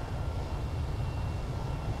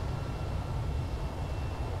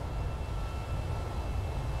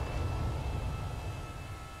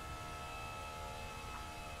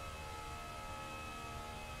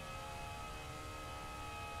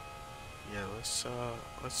 Yeah,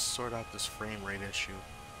 let's sort out this frame rate issue.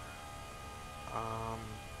 I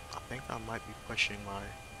think I might be pushing my.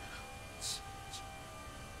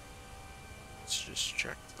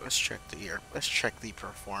 Let's check the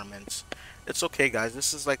performance. It's okay, guys.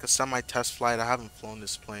 This is like a semi-test flight. I haven't flown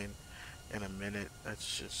this plane in a minute.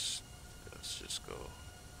 Let's just go.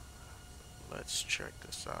 Let's check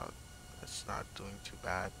this out. It's not doing too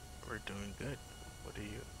bad. We're doing good. What are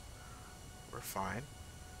you? We're fine.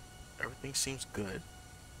 Everything seems good.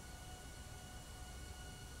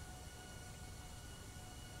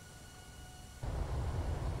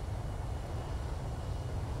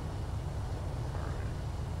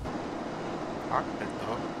 Cockpit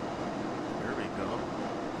though. There we go.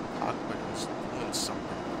 Cockpit is doing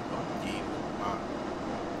something funky with my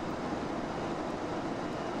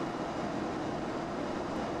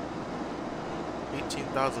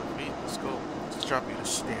 18,000 feet. Let's go. Let's drop you to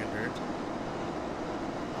standard.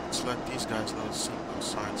 Let's let these guys know the seatbelt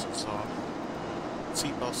signs is off.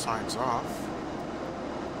 Seatbelt signs off.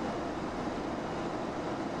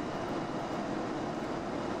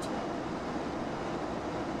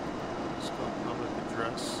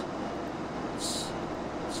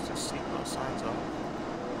 Let's just see those signs off.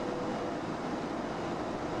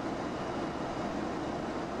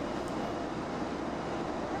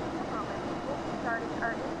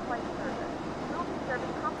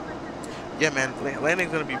 Yeah, man,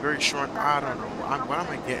 landing's gonna be very short. I don't know. Why am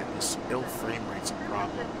I getting this ill frame rate's a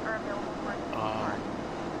problem? I don't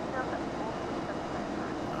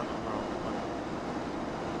know.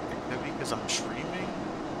 It could be because I'm streaming.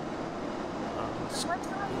 Let's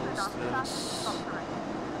close this.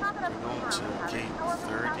 We're going to gate 30.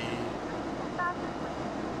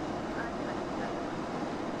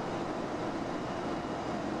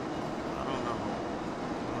 I don't know.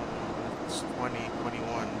 It's 20,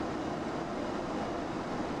 21.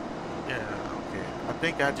 Yeah, okay. I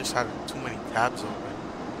think I just had too many tabs open.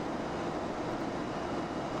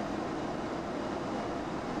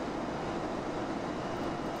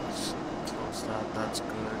 Let's close that. That's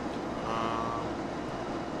good.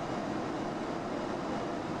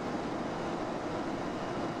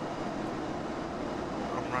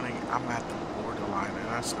 I'm at the borderline, and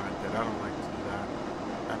that's not good. I don't like to do that.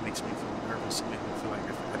 That makes me feel nervous. It makes me feel like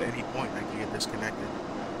if at any point I can get disconnected.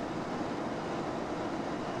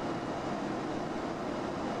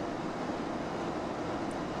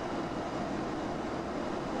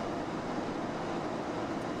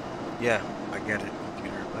 Yeah, I get it,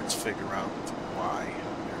 computer. Let's figure out why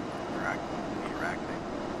you're acting.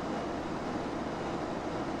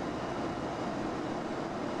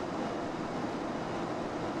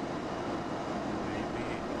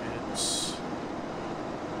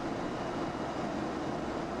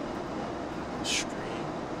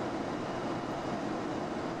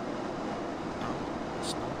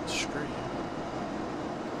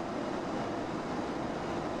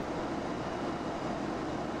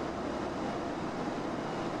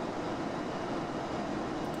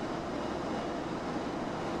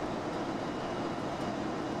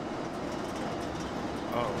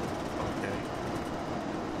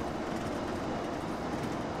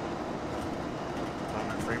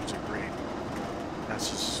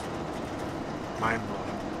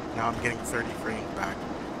 I'm getting 30 frames back.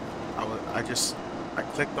 I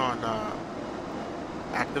clicked on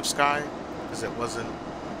Active Sky because it wasn't.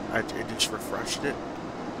 It just refreshed it,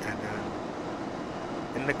 and then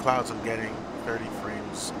in the clouds I'm getting 30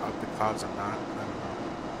 frames. Up the clouds I'm not. I don't know.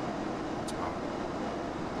 That's wild.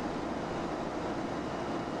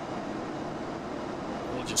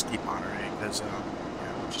 We'll just keep monitoring because yeah,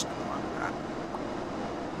 we'll just keep on that.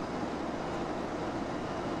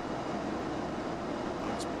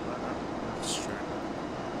 Let's pull that up. Let's check.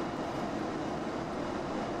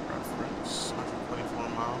 Reference 124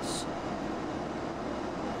 miles.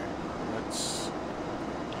 And let's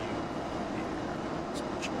put you here. Let's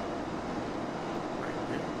put you right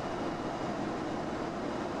there.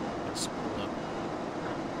 Let's pull up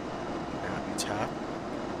Avitab.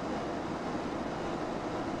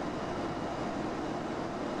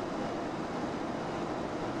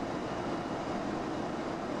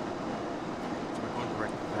 So we're going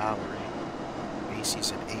direct to Valerie. AC's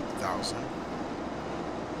at 8,000.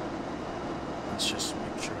 Let's just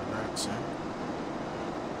make sure that's in.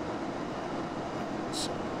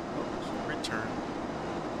 So, return.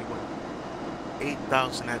 We went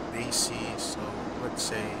 8,000 at BC, so let's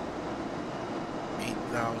say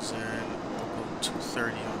 8,000, we'll go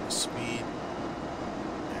 230 on the speed,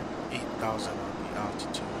 and 8,000 on the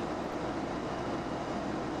altitude.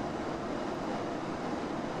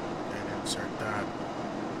 And insert that.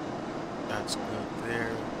 That's good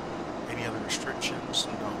there. Any other restrictions?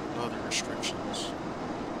 No, no other restrictions.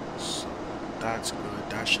 So that's good.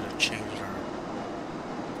 That should have changed our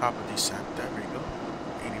top of descent. There we go.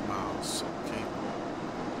 80 miles. Okay.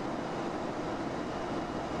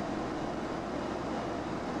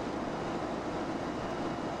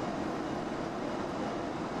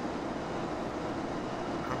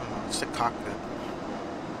 I don't know. It's the cockpit.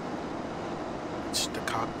 It's the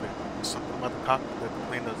cockpit. There's something about the cockpit that the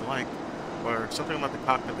plane doesn't like. Or something about the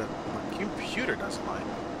cockpit that my computer doesn't like.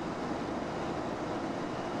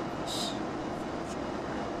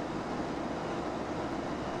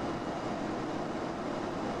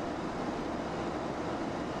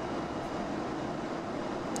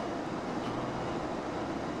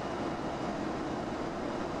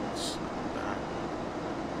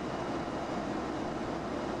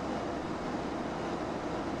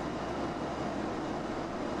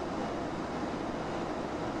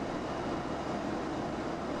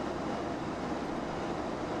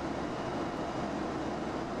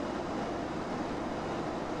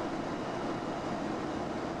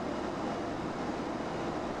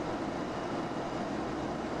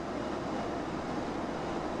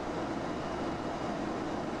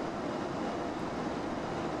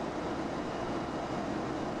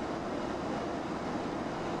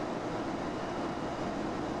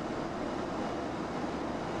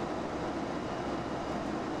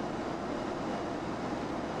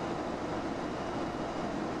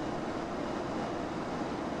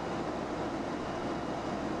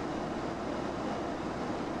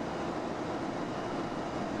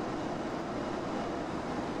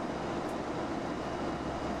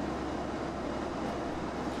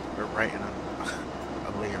 Right in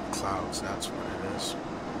a layer of clouds, that's what it is.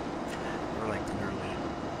 We're like literally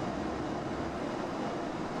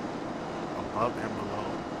above and below.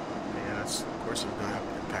 Yeah, that's, of course it's gonna have an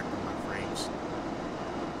impact on my frames.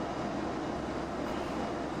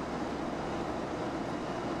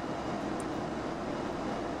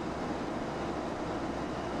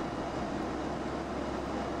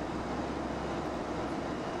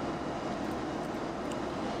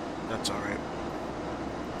 That's alright.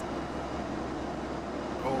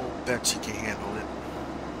 That she can handle it.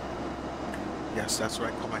 Yes, that's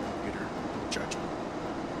what I call my computer. No judgment.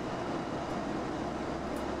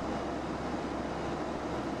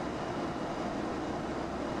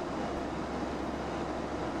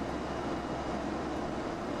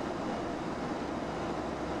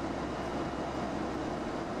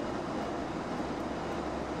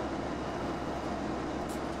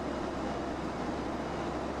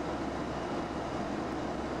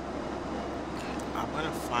 I'm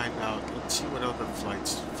gonna find out. Let's see what other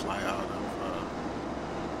flights fly out of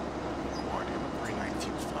LaGuardia. What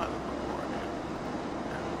 319s fly out of LaGuardia,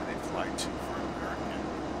 and where they fly to for American.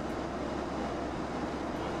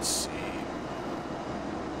 Let's see.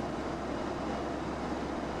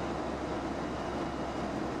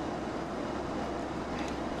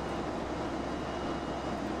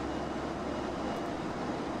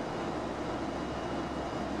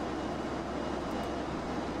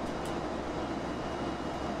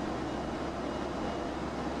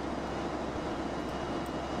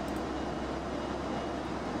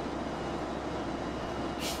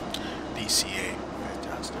 DCA.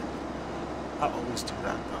 I always do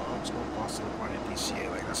that though. I always go Boston Logan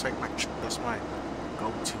DCA. Like that's like that's my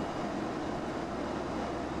go-to.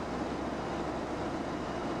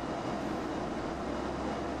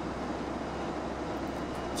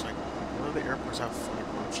 It's like one of the airports have fun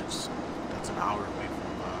approaches. That's an hour away from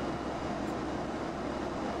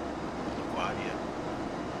LaGuardia.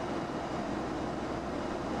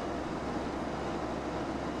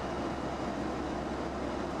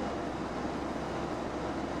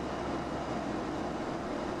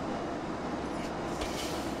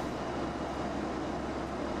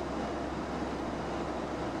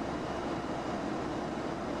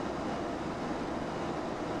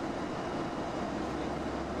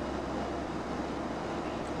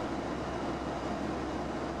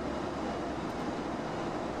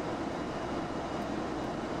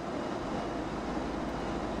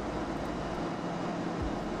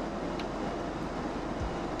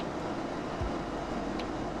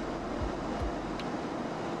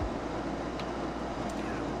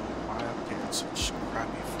 Such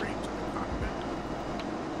crappy frames in the cockpit.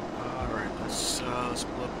 Alright, let's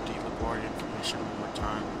pull up the LaGuardia information one more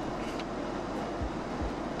time.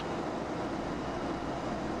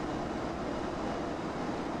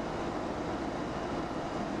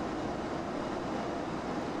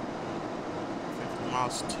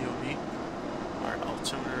 Miles TOV. Alright,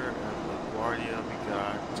 altimeter at LaGuardia, we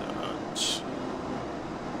got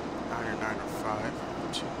 29905,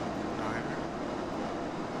 29er.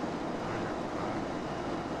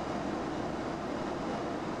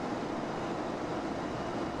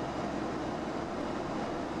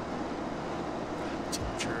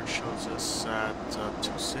 Temperature shows us at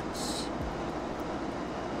 26,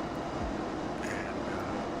 and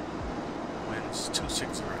winds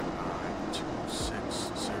 260 at 9,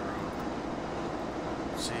 260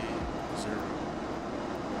 Z0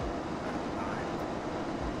 at 9,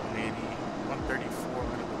 180, 134, we're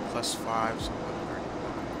gonna go +5, so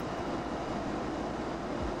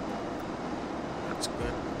 139. That's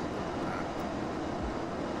good.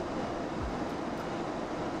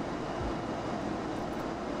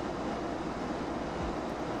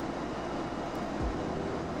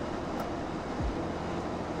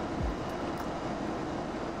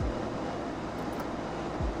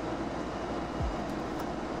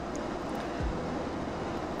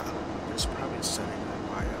 There's probably a setting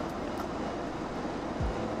in my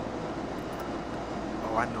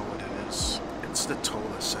oh, I know what it is. It's the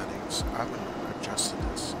Toliss settings. I haven't adjusted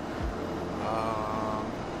this.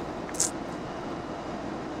 It's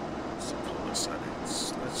the Toliss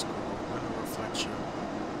settings. Let's go. Window reflection.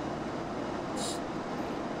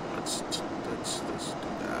 Let's do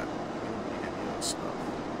that. We don't need any of that stuff.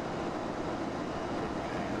 We don't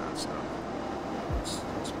need any of that stuff. Let's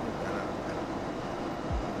put that at a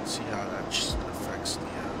minimum. Let's see how that just affects the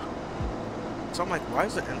so I'm like, why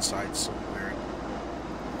is the inside so weird?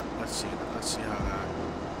 Let's see how that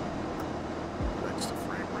affects the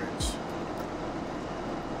frame rates.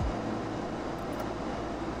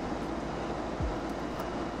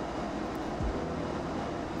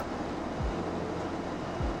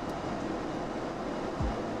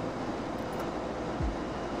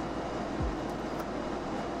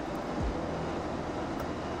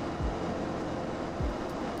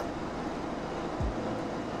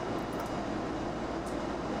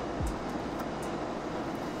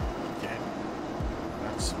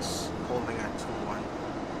 Holding at 2-1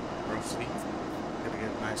 roughly. Gonna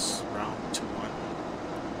get a nice round 2-1.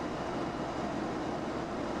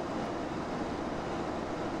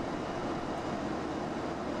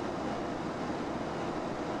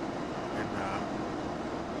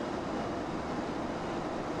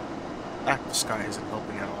 And the sky isn't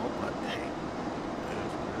helping at all, but hey, it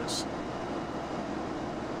is what it is.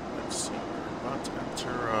 Let's see, we're about to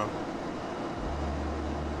enter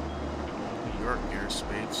New York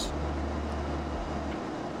airspace.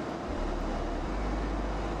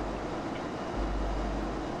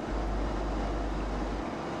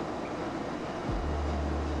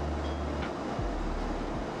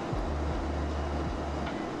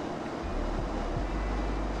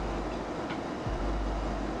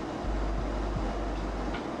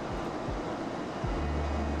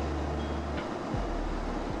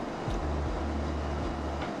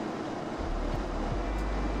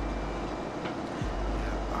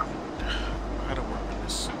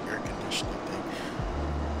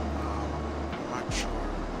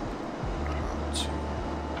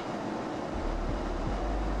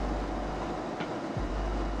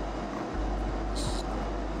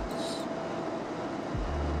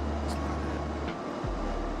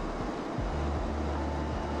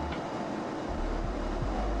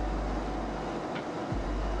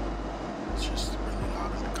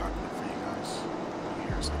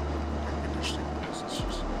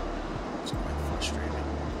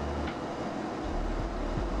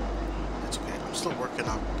 still working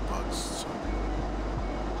out the bugs, so.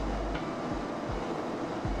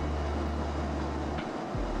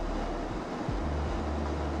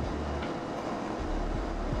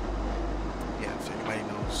 Yeah, if anybody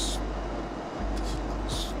knows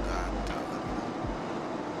that, let me know.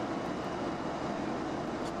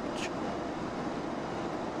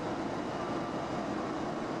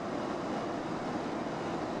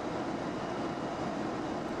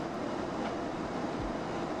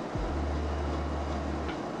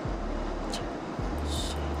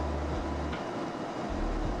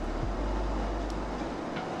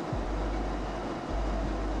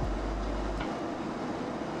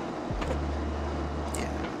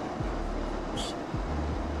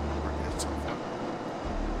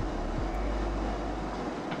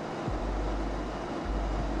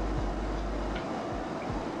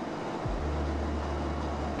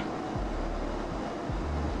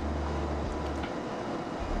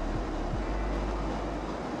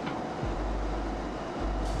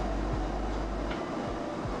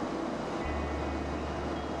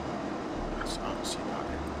 Obviously not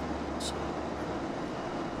it. So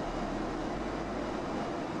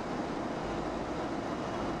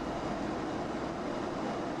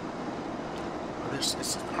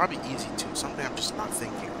it's probably easy too. Something I'm just not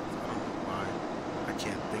thinking of. I don't know why I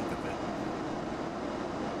can't think of it.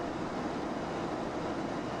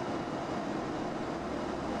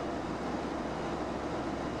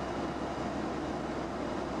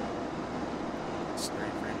 It's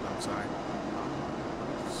 30 frames outside.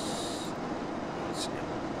 Let's get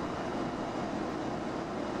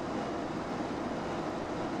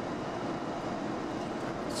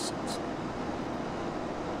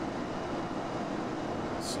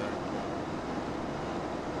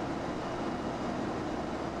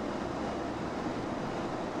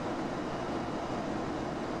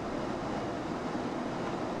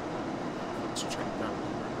let's check that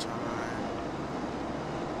one more time.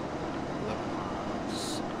 11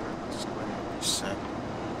 miles. Alright, let's go ahead and reset.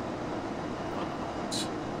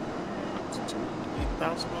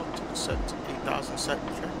 8,000 to set 8,000 set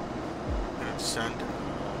check. I'm gonna descend.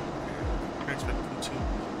 Transmit Q2,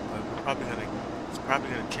 but it's probably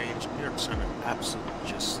gonna change. New York Center absolutely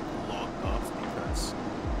just logged off because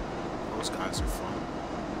those guys are fun.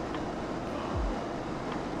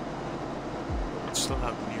 We still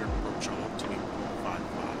have New York approach on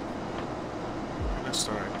 128.55. We're gonna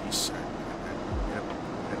start our descent and then we'll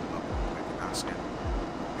hit him up real quick and ask him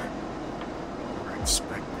what we're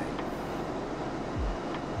expecting.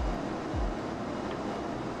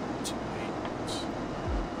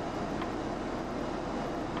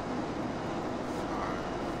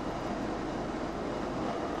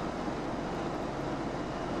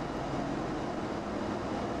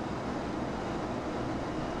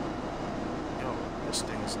 This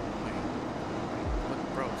thing is annoying. Look,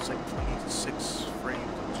 bro, it's like 26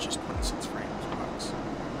 frames. It's just 26 frames max.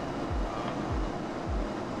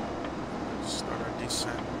 Let's start our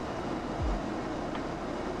descent.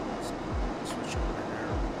 Switch over to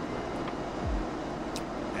air.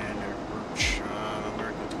 And approach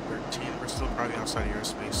American 213. We're still probably outside of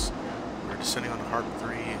airspace. We're descending on the Harp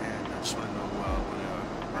 3, and I just want to know what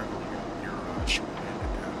arrival you're shooting in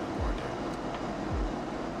at LaGuardia.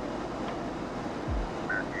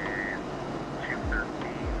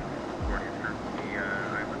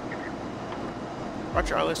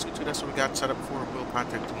 Roger, let's do that's what we got set up for. We'll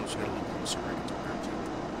contact you once we get a little closer. Right into 13.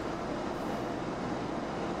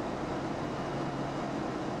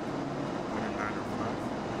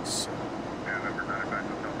 109.05. Nice. Yeah, number 95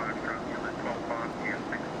 Hotel 5, drop you at 12 o'clock and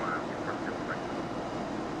 6 miles from Fuel Site.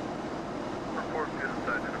 Report to the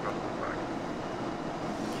side and above the flag.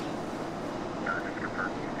 Just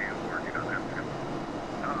confirm you do or do not have to.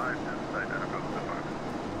 I'm to the side and above the flag.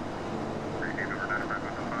 Radio number 95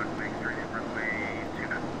 Hotel 5, make straight in runway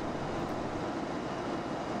 29.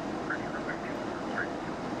 Ready runway 29.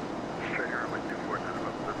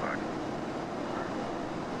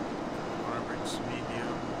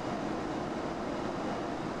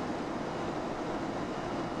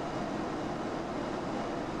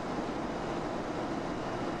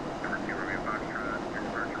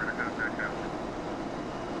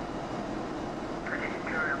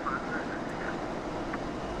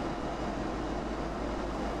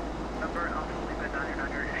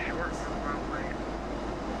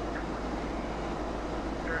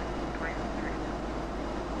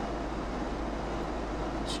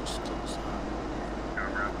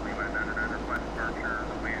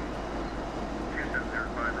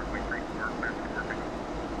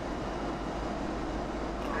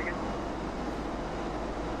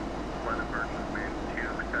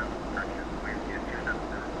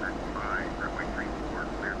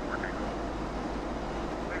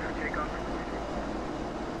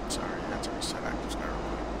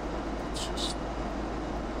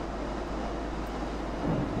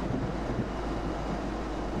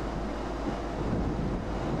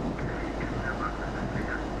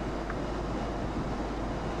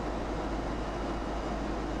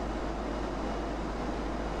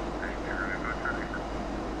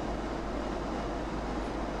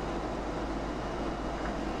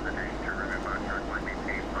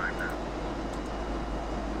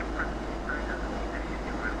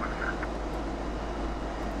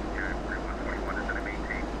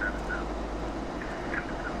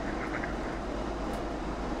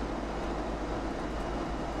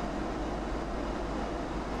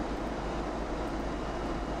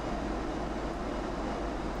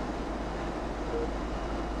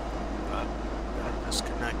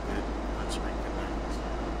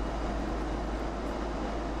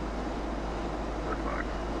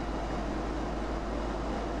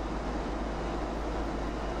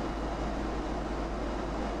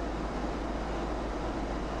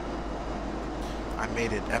 I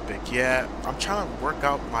made it epic. Yeah, I'm trying to work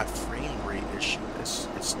out my frame rate issue.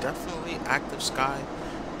 It's definitely active sky.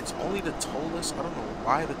 It's only the Toliss. I don't know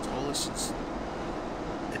why the Toliss is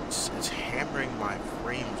it's hammering my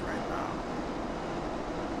frames right now.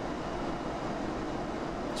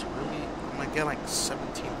 It's really, I'm gonna get like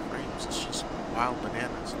 17 frames. It's just wild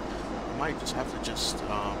bananas. I might just have to just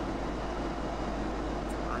turn on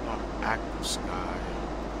active sky.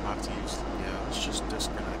 Not to use, yeah, let's just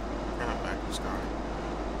disconnect. Turn on active sky.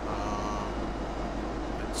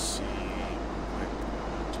 Let's see. Quick,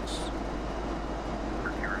 just.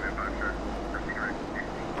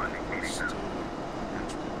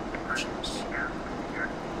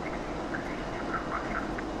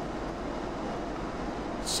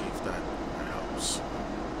 Let's see if that helps.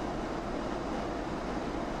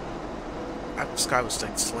 The sky was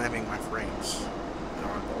like slamming my frames. You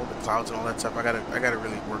know, all the clouds and all that stuff. I gotta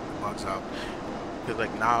really work the bugs out. Because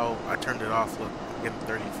like now I turned it off. Look, I'm getting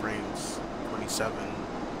 30 frames, 27.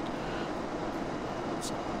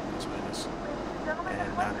 So that's what it is.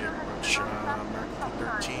 And now near approach American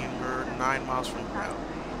 13. We're 9 miles from ground,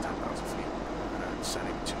 10,000 feet.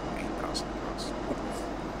 Descending to 8,000 miles.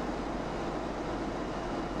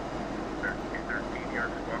 13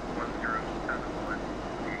 yards, walk 1071.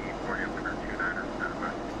 The 40 up to 29 or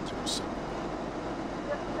 07. We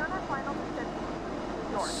have begun our final descent to New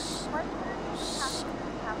York. Flight attendants and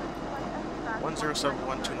passengers have been select extract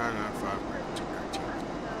 107129995 213.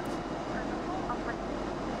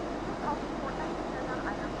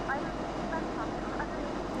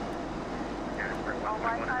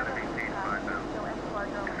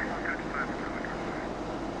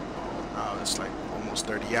 Oh, it's like almost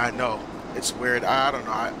 30. Yeah, I know. It's weird. I don't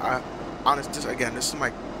know. I honestly, this is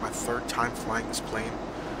my third time flying this plane,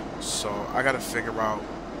 so I gotta figure out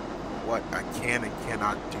what I can and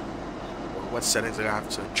cannot do, or what settings I have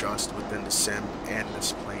to adjust within the sim and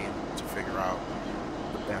this plane to figure out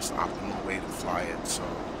the best optimal way to fly it. So,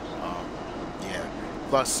 yeah.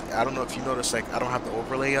 Plus, I don't know if you noticed, like I don't have the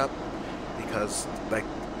overlay up because like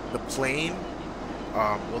the plane.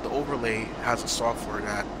 Well, the overlay has a software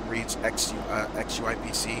that reads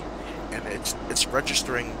XUIPC, and it's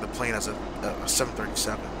registering the plane as a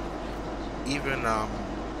 737. Even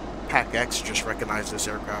PAC-X just recognized this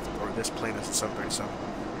aircraft or this plane as a 737.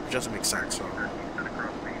 It doesn't make sense. So,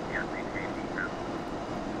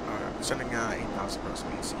 sending 8,000 across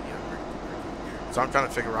BC. Yeah, so I'm trying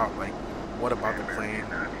to figure out like what about the plane.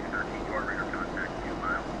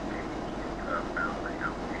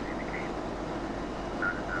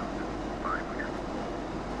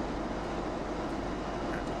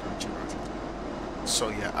 So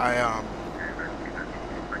yeah,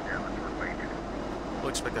 we'll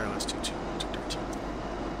expect ILS 213.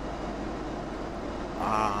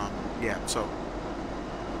 Yeah, so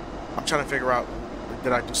I'm trying to figure out,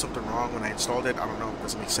 did I do something wrong when I installed it? I don't know, it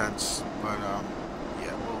doesn't make sense, but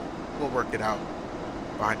yeah, we'll work it out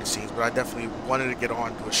behind the scenes. But I definitely wanted to get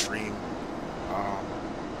on to a stream,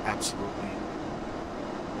 absolutely.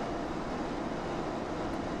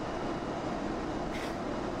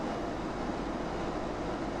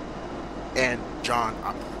 And John,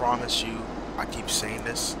 I promise you, I keep saying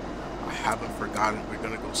this, I haven't forgotten. We're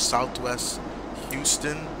gonna go Southwest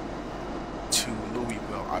Houston to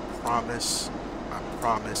Louisville. I promise.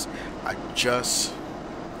 I just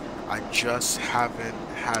haven't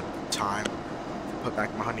had the time to put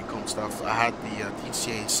back my Honeycomb stuff. I had the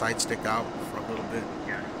TCA side stick out for a little bit,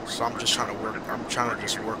 so I'm just trying to work. I'm trying to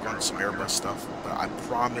just work on some Airbus stuff. But I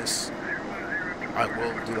promise, I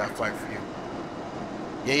will do that flight for you.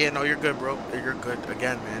 Yeah, no, you're good, bro. You're good.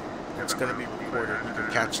 Again, man, it's gonna be recorded. You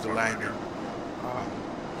can catch the landing. You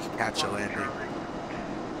can catch a landing.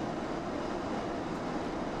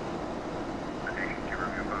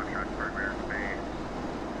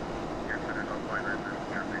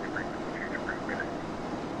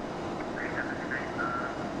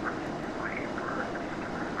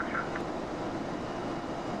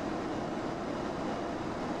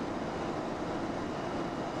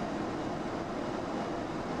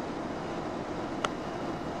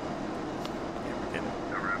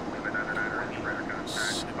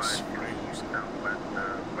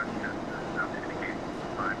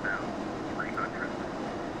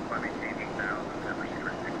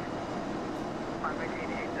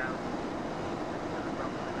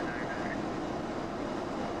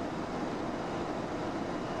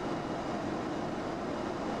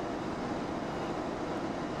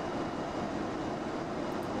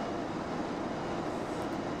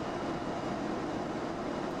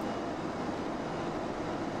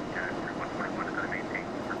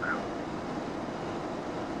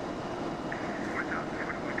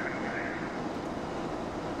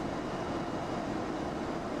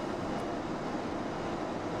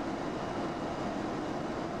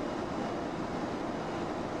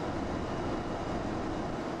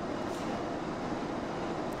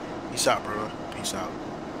 Peace out, bro. Peace out.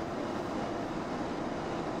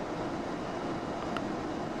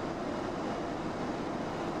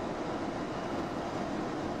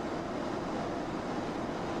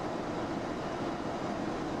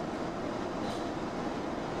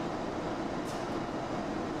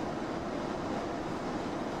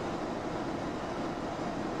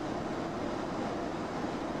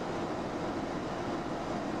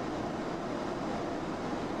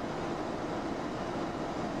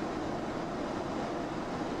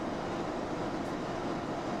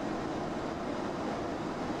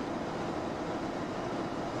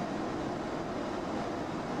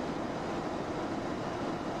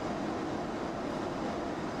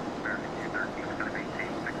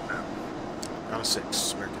 Down to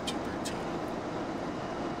 6, American 213.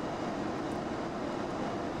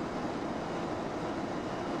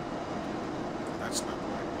 That's not the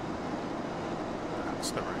right one.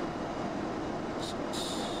 That's the right one.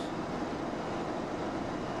 6.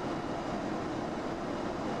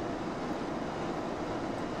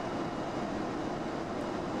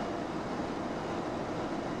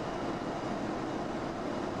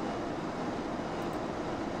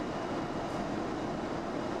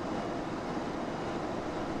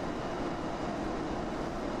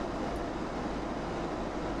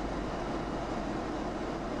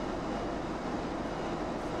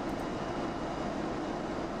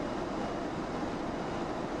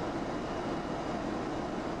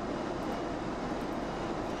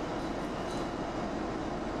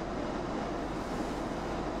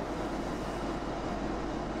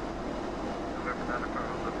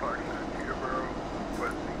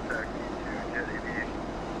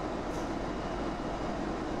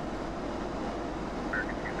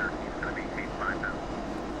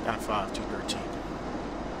 Down to 5, 213.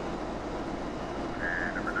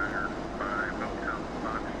 And number 905, Hotel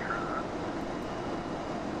Foxtrot.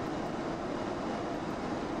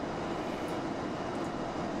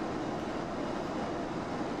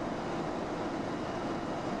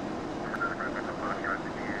 Number 905, Hotel Foxtrot,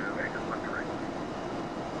 did you exit left or right?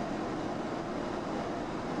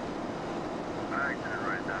 I exited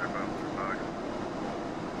right, down about Fox.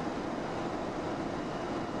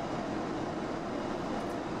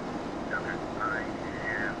 Okay, I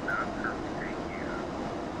am not currently you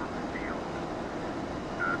on the field.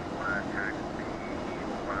 Flat taxi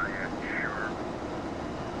via Sharp.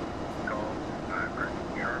 Golf,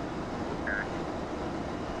 Sharp, Pushback.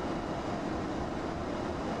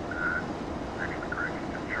 Actually correction,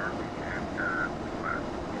 just Sharp and flat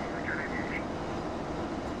to Jet Aviation.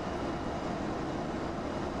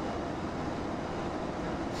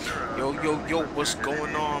 Yo, what's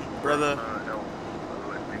going on, brother?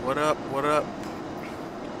 What up, what up?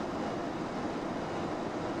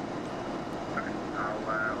 Okay,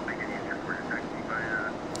 I'll make it easier for you to text me by,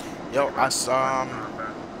 Yo, I saw,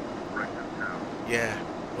 right now. yeah.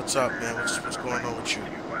 What's up, man? What's going on with you?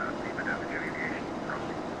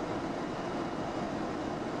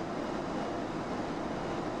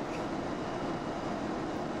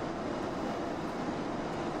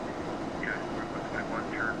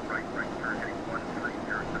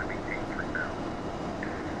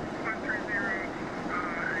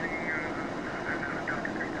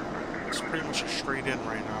 It's pretty much a straight in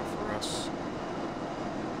right now for us.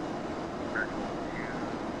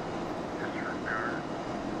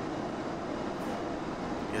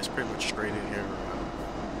 Yeah, it's pretty much straight in here. And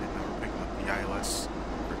now we're picking up the ILS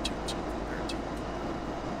for 2213.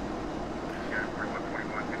 Yeah, we're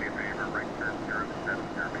 121. Do me a favor, right turn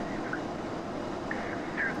 07083.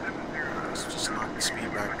 Let's just knock the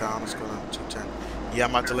speed back down. Let's go down to 210. Yeah,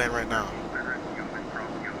 I'm about to land right now.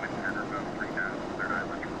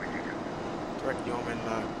 Direct Yeoman,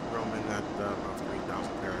 Roman at about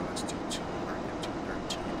 3,000 parallels to American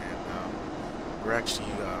 213, and we're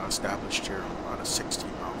actually established here on about a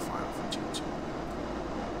 16-mile final for 22.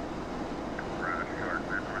 Alright,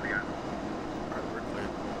 we're clear.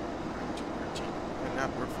 213. And now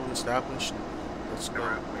we're fully established. Let's go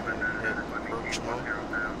and hit approach mode.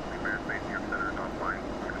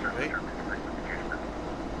 Okay.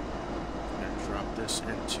 And drop this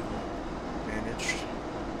into manage.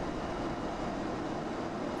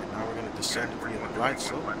 Now we're going to descend via the glide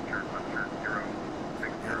slope and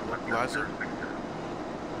localizer.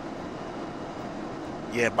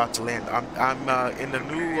 Yeah, about to land. I'm in the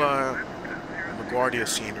new LaGuardia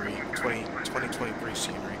scenery, 2023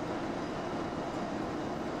 scenery.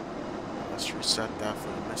 Let's reset that for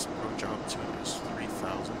the missed approach altitude is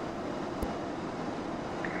 3,000.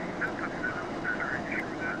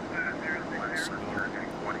 Let's go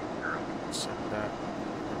set that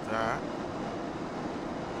for that.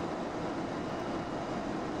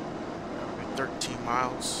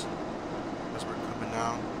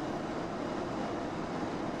 down.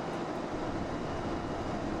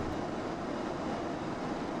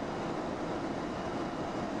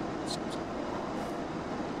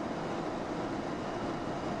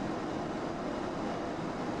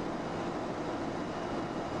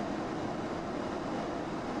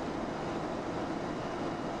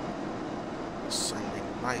 Ascending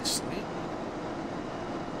nicely.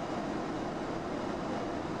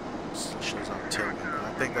 Still shows I'm tilting, but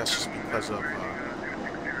I think that's just because of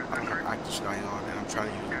I don't have active sky on, and I'm trying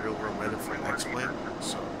to use real world weather for an X-plane,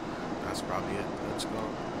 so that's probably it. Let's go.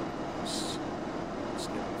 Let's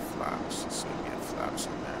get the flaps. Let's get flaps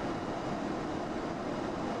in there.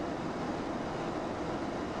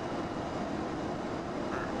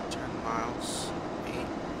 Alright, 10 miles, 8.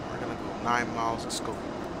 We're gonna go 9 miles. Let's go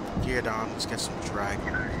gear down. Let's get some drag on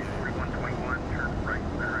the plane. 121, turn right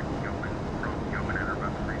there, going from Yoke and enter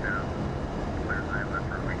about 3 down. Clear high left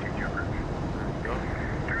runway 22 approach.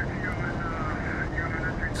 There we go.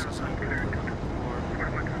 This is under the board.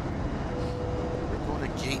 We're going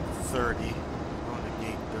to gate 30. We're going to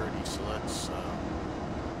gate 30, so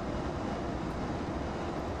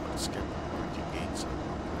let's get the parking gates up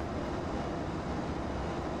real quick.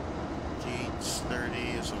 Gates 30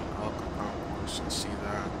 is on Alka concourse. I see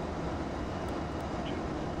that.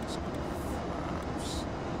 Let's go to flaps.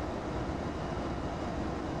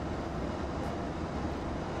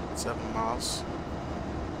 7 miles.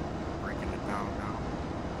 Breaking it down now.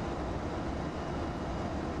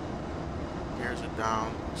 Gears are down.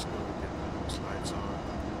 Let's go get those lights on.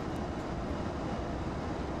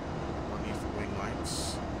 No need for wing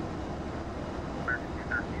lights. American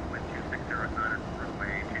 213, wind 2609,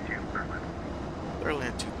 runway 22, clear left. Clear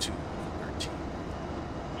land 22, 13.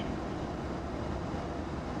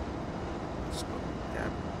 Let's go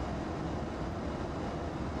cabin.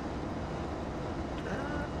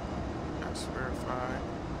 That's verified.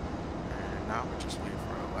 And now we're just waiting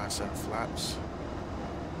for our last set of flaps.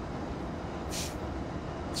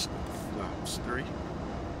 Let's go flaps 3.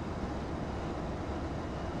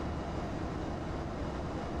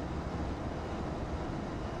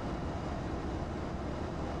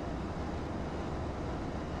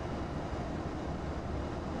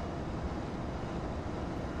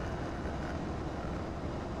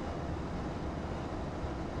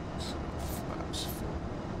 Let's go flaps 4.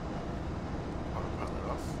 Autopilot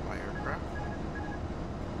off my aircraft.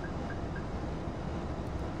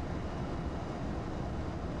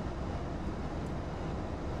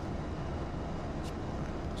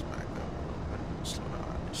 Let's back up a little bit. Slow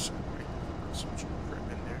down. Just separate. Put some trim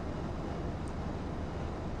in there.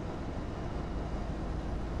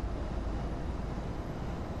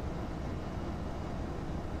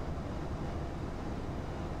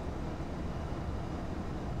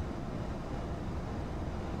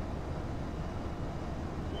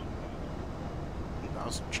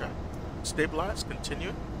 Some check. Stabilize.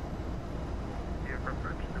 Continue. Yeah, from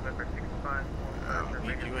French, November 65. I don't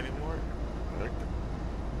need you anymore. I like that.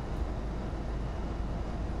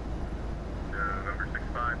 November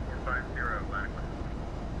 65, 450, landing.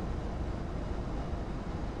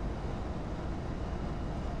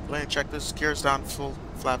 Landing checklist. Gears down. Full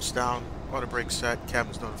flaps down. Auto brake set.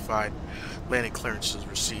 Cabin's notified. Landing clearance is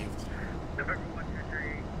received. November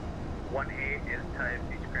 123, 18 is type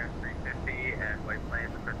Beechcraft 350 and White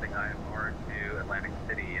Plains requesting IFR to Atlantic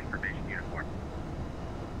City information uniform.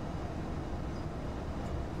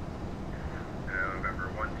 November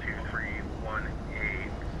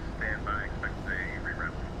 12318, stand by, expect a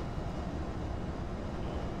reroute.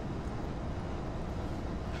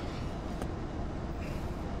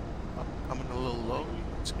 Coming a little low.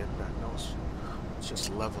 Let's get that nose. Let's just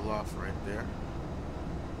level off right there.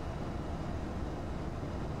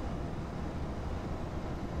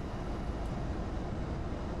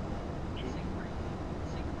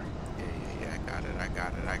 Yeah, I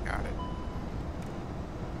got it.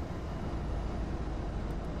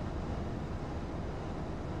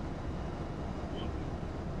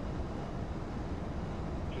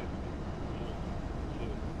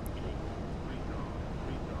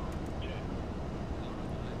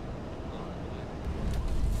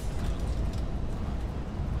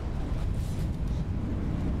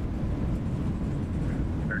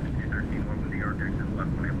 American 213, welcome to York, exit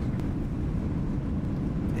left 1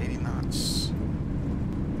 80 knots.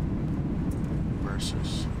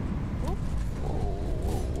 Versus.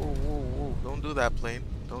 Whoa. Don't do that, plane.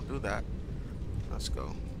 Don't do that. Let's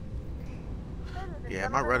go. Yeah,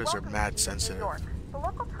 my rudders are mad sensitive. The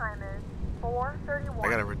local time is 4:31. I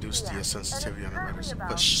gotta reduce the sensitivity on the rudders.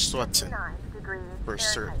 But sweating for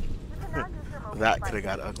certain. That could have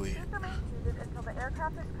got ugly. Please remain seated until the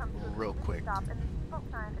aircraft has come to a real quick stop and the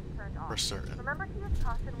seatbelt sign is turned off. for certain. Remember to use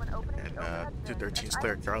caution when opening And the overhead bins, 213 is as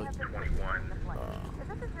clear, items Charlie. may have been 21. in the flight. If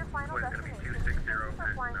this is your final It's going to be destination, 260 thank you for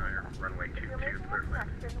past flying with 9, us. runway If you're 22, making clear a for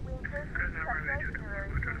landing. connection, we encourage you to check the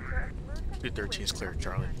itineraries to ensure a smooth 213 is clear, continuation of your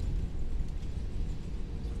Charlie. journey.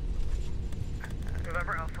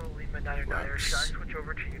 November Alpha Lima 99, should I switch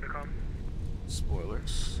over to Unicom?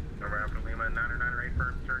 Spoilers. November Alpha Lima 909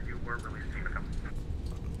 firm, sir, you were released to Unicom.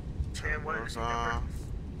 Turn what is those the number? off.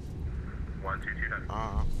 1229.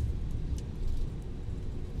 Off.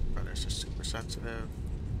 Rudder's just super sensitive.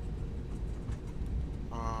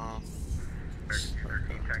 Off.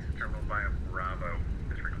 13 taxi terminal via Bravo.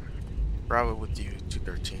 This frequency. Bravo with you,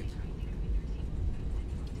 213.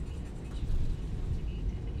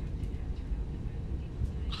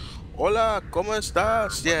 Hola, ¿cómo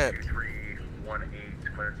estás? Yeah.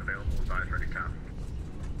 12318, clearance available, advise ready to copy.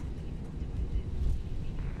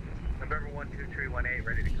 November 12318,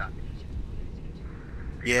 ready to copy.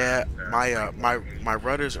 Yeah, my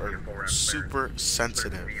rudders are super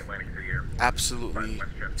sensitive. Absolutely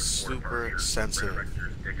super sensitive.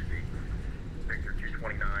 Victor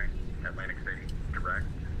 229, Atlantic City, direct.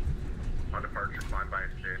 On departure, climb by a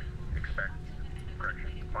SID, expect, correction,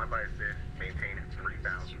 climb by a SID, maintain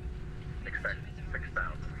 3,000, expect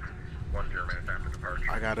 6,000. 10 minutes after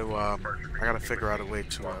departure. I gotta figure out a way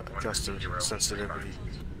to adjust the sensitivity.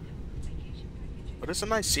 But it's a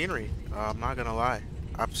nice scenery. I'm not gonna lie.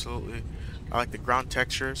 Absolutely, I like the ground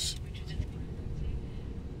textures.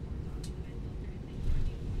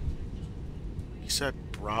 He said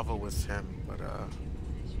Bravo with him, but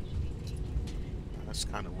that's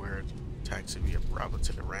kind of weird. Taxi via Bravo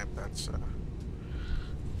to the ramp. That's I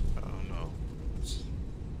don't know.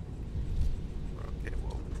 Okay,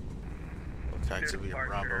 well, we'll taxi via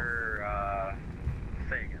Bravo.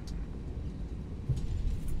 Say again.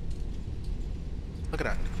 Look at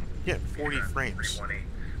that. Yeah, 40 frames. 318,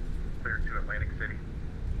 clear to Atlantic City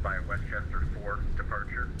via Westchester 4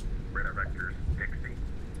 departure. Radar vectors Dixie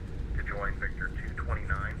to join Victor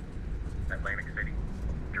 229 Atlantic City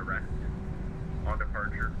direct. On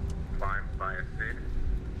departure, climb via SID,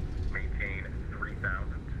 maintain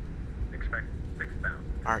 3,000, expect 6,000.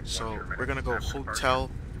 Alright, so we're gonna go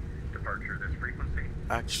hotel. Departure this frequency.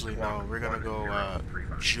 Actually, no, we're gonna go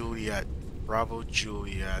Juliet, Bravo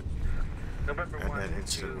Juliet, November and then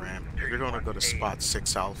into the ramp. We're gonna go to spot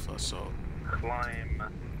 6 Alpha, so climb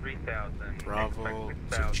 3,000. Bravo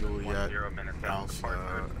to Juliet,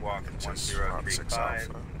 Alpha, into spot 6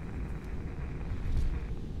 Alpha.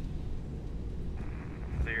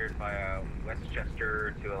 Cleared via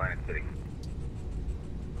Westchester to Atlantic City.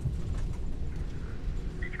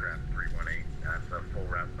 Beechcraft 318, that's a full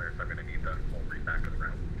route clear, so I'm going to need the full read back of the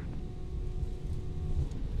route.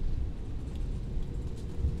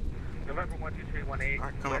 November 12318.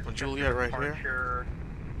 Alright, come up on Juliet right here.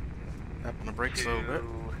 Tap on the brakes a little bit.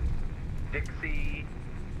 Dixie.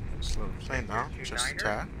 Slow the plane down, just a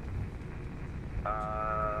tad.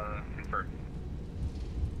 Confirmed.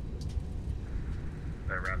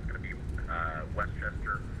 The route's going to be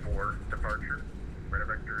Westchester 4 departure. Radar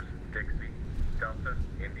vectors Dixie, Delta,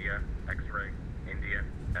 India, X-ray, India,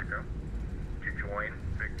 Echo. To join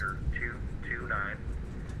Victor 229,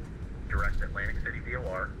 direct Atlantic City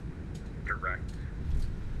VOR, direct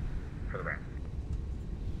for the route.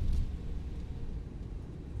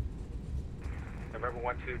 November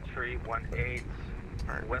 12318.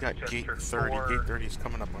 Alright, we got gate 30. Gate 30 is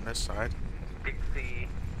coming up on this side. Dixie,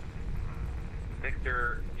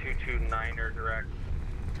 Victor 229er direct.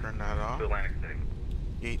 Turn that off. To Atlantic City.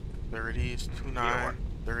 Gate 30 is 29.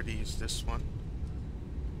 30 is this one.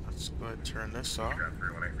 Let's go ahead and turn this off.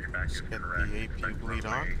 Let's get the AP bleed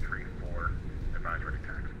on.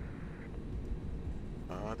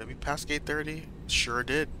 Did we pass gate 30? Sure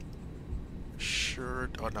did. Sure.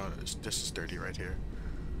 Oh no, this is 30 right here.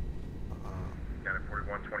 Got it,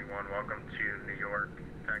 4121. Welcome to New York.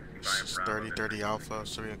 Taxi This is 30 Alpha,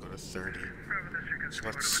 so we're gonna go to 30. So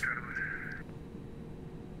let's.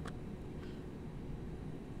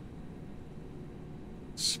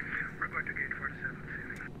 We're going to gate 47.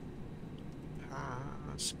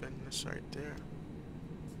 Spin this right there.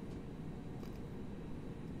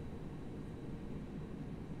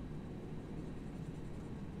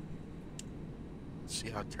 See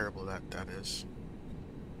how terrible that is.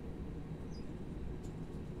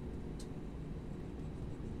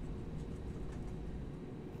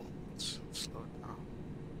 Let's slow it down.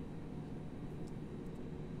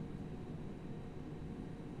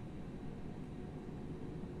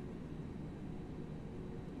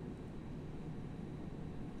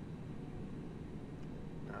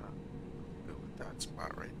 Good with that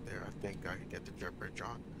spot right there. I think I can get the jet bridge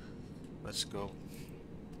on. Let's go.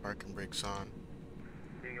 Parking brakes on.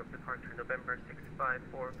 New York departure November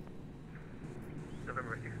 654.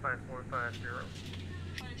 November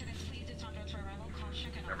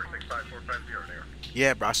 65450. Number 65450 New York.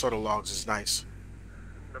 Yeah, bro, I saw the logs. It's nice.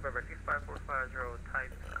 November 65450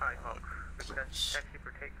 type Takeoff. Request taxi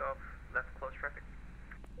for takeoff. Left close traffic.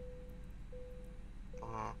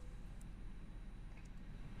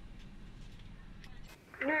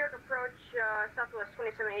 New York approach, Southwest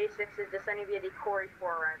 2786 is descending via the Corey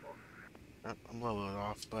 4 arrival. I'm a little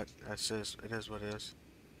off, but it is what it is.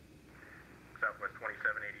 Southwest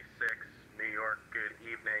 2786, New York, good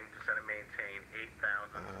evening. Descend and maintain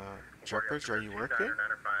 8,000. Jet bridge, are you working?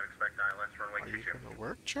 Expect ILS runway Are you gonna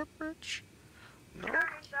work, jet bridge? No.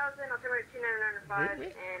 8,000, altimeter 2995,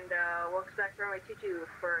 Really? and we'll expect runway 22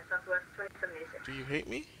 for Southwest 2786. Do you hate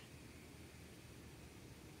me?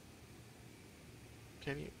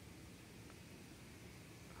 Can you?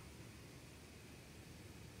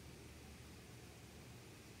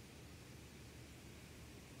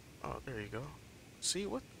 Oh, there you go. See,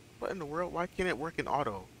 what in the world? Why can't it work in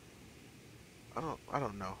auto? I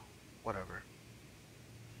don't know. Whatever.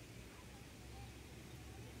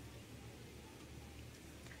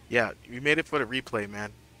 Yeah, we made it for the replay,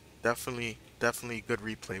 man. Definitely good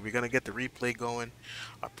replay. We're gonna get the replay going.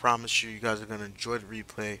 I promise you guys are gonna enjoy the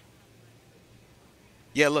replay.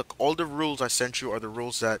 Yeah, look, all the rules I sent you are the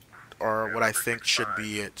rules that are what I think should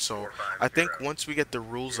be it. So I think once we get the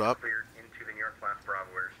rules up, into the New York class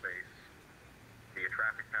Bravo airspace, the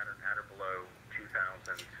traffic pattern at or below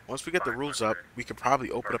 2,000. once we get the rules up, we could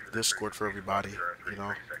probably open up the Discord for everybody, you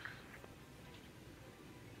know.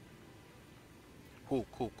 Cool.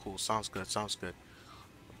 Sounds good.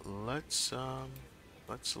 Let's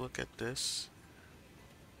look at this.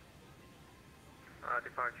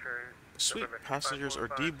 Departure. Sweet, passengers are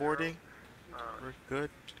deboarding. We're good.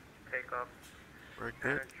 Takeoff. We're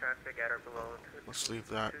good. Traffic at or below. Let's leave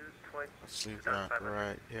that. Let's leave that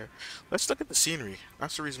right here. Let's look at the scenery.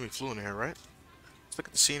 That's the reason we flew in here, right? Let's look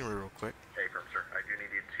at the scenery real quick. Hey, firm, sir. I do need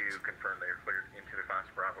you to confirm that you're cleared into the class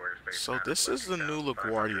Bravo airspace. So this is the new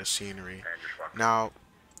LaGuardia scenery. Now,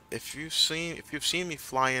 if you've seen me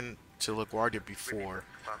flying to LaGuardia before,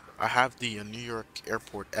 I have the New York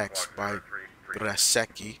Airport X by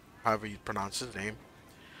BSS, however you pronounce his name.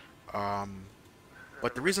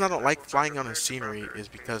 But the reason I don't like flying on his scenery is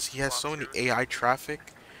because he has so many AI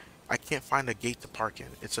traffic. I can't find a gate to park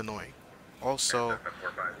in. It's annoying. Also,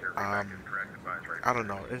 I don't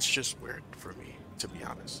know. It's just weird for me, to be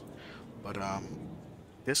honest. But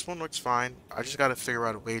this one looks fine. I just gotta figure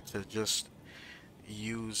out a way to just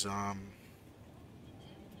use I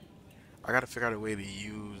gotta figure out a way to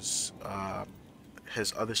use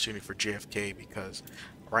his other scenery for JFK, because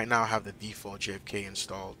right now I have the default JFK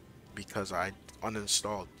installed because I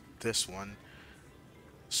uninstalled this one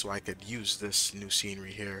so I could use this new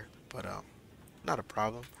scenery here. But not a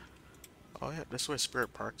problem. Oh yeah, this is where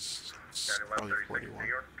Spirit parks. It's probably 41.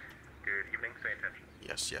 Good evening, say attention.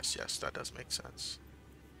 Yes, that does make sense.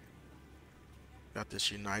 Got this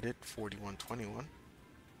United 4121.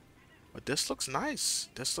 But this looks nice.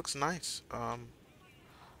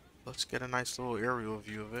 Let's get a nice little aerial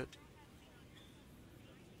view of it.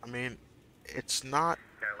 I mean, it's not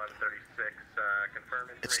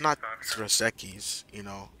Thrustmaster's, you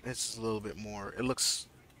know. It's a little bit more. It looks,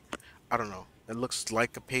 I don't know. It looks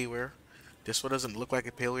like a payware. This one doesn't look like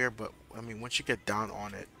a payware, but I mean, once you get down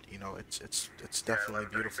on it, you know, it's definitely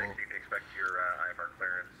beautiful. You can expect your IFR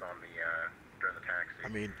clearance on the during the taxi. I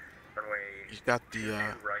mean, you got the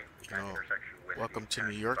you know, welcome to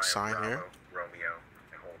New York sign here.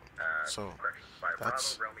 So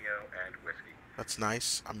that's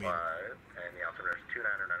nice. I mean,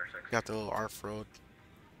 got the little ARF road.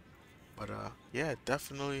 But yeah,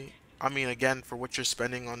 definitely. I mean, again, for what you're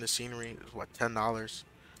spending on the scenery, what, $10?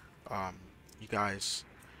 You guys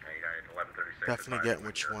definitely get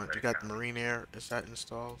what you want. You got the Marine Air. Is that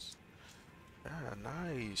installs? Yeah,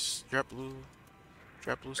 nice.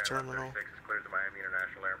 JetBlue's terminal.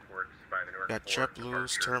 Got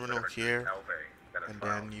JetBlue's terminal here, and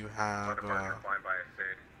then you have you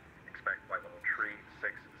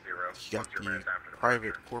got the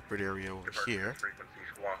private corporate area over here.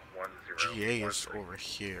 GA is over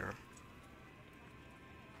here.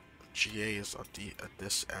 GA is at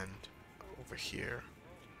this end over here.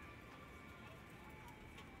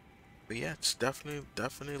 But yeah, it's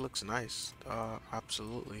definitely looks nice.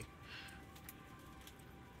 Absolutely.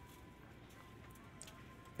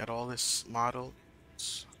 Got all this model,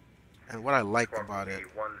 and what I like about it.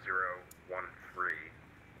 1013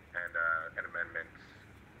 and amendments.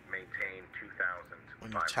 Maintain 2,000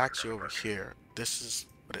 when you taxi over here, this is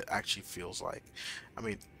what it actually feels like. I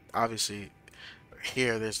mean, obviously,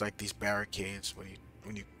 here there's like these barricades when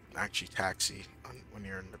you actually taxi when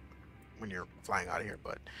you're when you're flying out of here,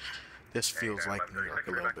 but this feels like New York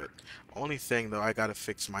a little bit. Only thing though, I gotta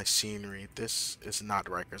fix my scenery. This is not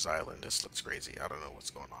Rikers Island. This looks crazy. I don't know what's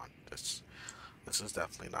going on. This is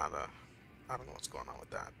definitely not a. I don't know what's going on with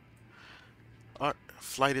that. Our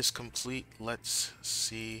flight is complete. Let's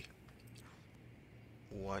see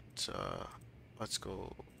what. Let's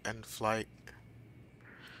go end flight.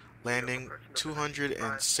 Landing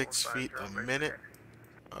 206 feet a minute.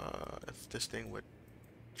 If this thing would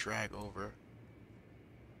drag over.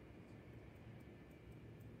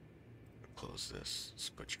 Close this. Let's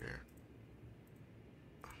put you here.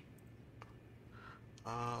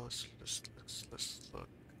 Let's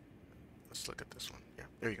look at this one. Yeah,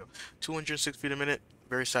 there you go. 206 feet a minute.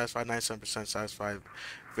 Very satisfied. 97% satisfied.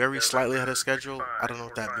 Very slightly ahead of schedule. I don't know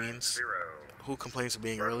what that means. Who complains of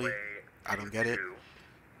being early? I don't get it.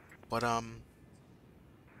 But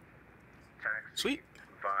sweet.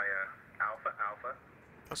 Via Alpha Alpha.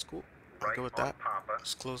 That's cool. I'm good with that.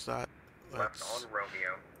 Let's close that.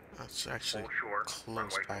 Let's actually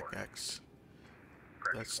close PackX.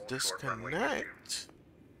 Let's disconnect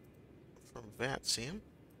from Vatsim.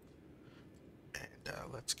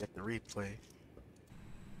 And let's get the replay.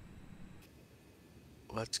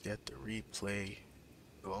 Let's get the replay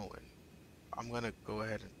going. I'm gonna go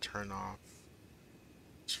ahead and turn off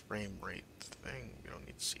this frame rate thing. We don't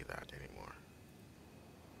need to see that anymore.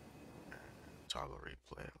 Toggle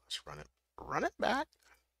replay. Let's run it. Run it back.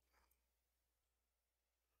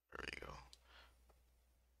 There we go.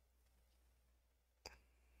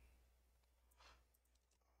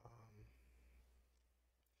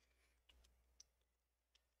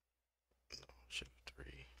 No, Shift 3.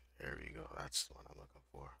 There we go. That's the one I'm looking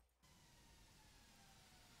for.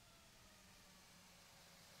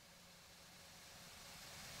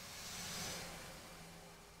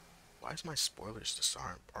 Why is my spoilers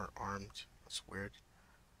aren't armed? That's weird.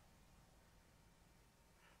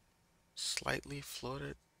 Slightly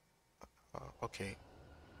floated. Okay.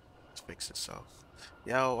 Let's fix itself.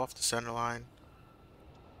 Yeah, off the center line.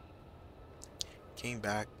 Came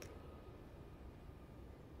back.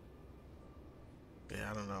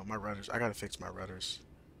 Yeah, I don't know. My rudders. I gotta fix my rudders.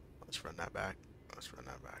 Let's run that back. Let's run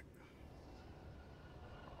that back.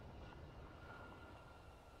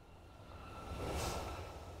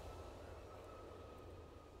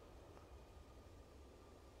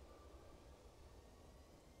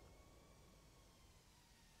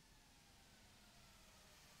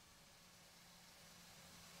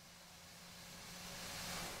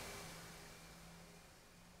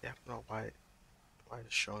 Yeah, I don't know why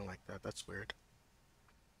it's showing like that. That's weird.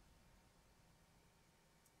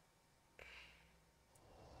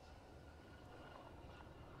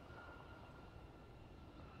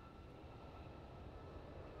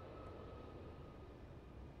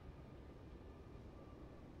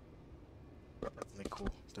 Definitely cool.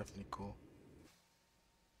 Definitely cool.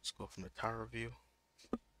 Let's go from the tower view.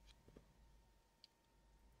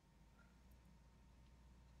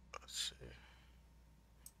 Let's see.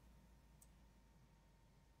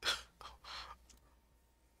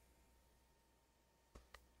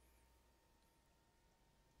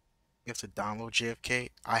 You have to download JFK.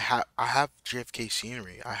 I have JFK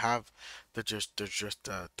scenery. I have there's just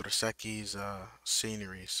Troseki's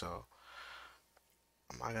scenery, so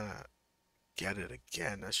I'm not gonna get it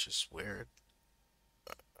again. That's just weird.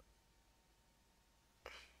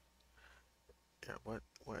 Yeah, what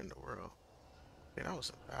in the world? Yeah, that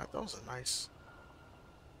wasn't bad. That was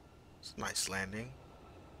it's a nice landing.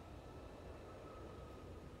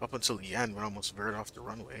 Up until the end when I almost veered off the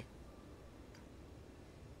runway.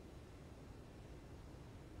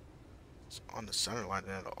 It's on the center line,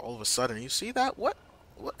 and all of a sudden, you see that? What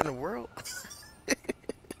in the world?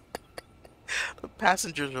 The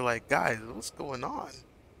passengers are like, guys, what's going on?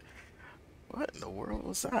 What in the world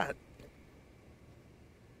was that?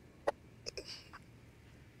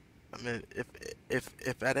 I mean,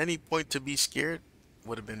 if at any point to be scared,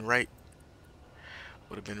 would have been right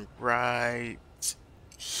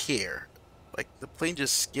here. Like the plane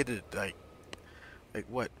just skidded. Like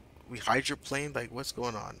what? We hydroplaned? Like what's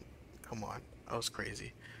going on? Come on, that was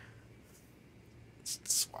crazy.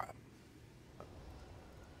 It's wild.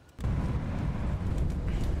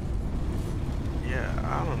 Yeah,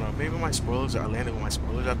 I don't know. Maybe my spoilers are landing with my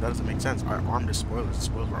spoilers up. That doesn't make sense. I armed the spoilers. The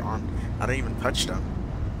spoilers were armed. I didn't even touch them.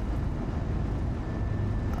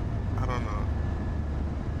 I don't know.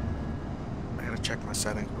 I gotta check my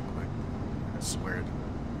settings real quick. That's weird.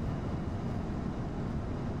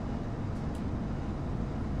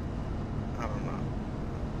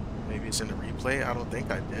 it's in the replay. I don't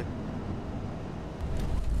think I did.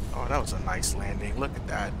 Oh, that was a nice landing. Look at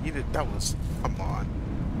that. You did, that was, come on.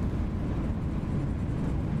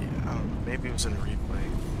 Yeah, I don't know. Maybe it was in the replay.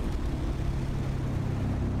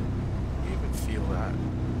 You even feel that.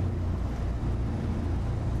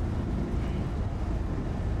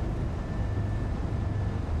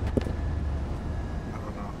 I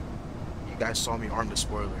don't know. You guys saw me arm the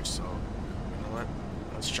spoilers, so you know what?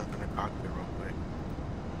 Let's jump in the cockpit real quick.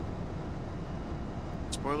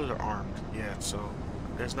 Spoilers are armed, yeah, so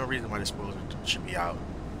there's no reason why the spoilers should be out.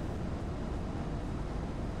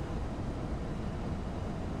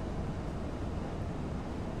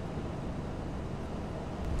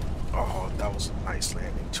 Oh, that was a nice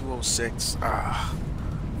landing. 206.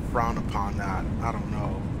 Frown upon that. I don't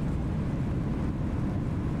know.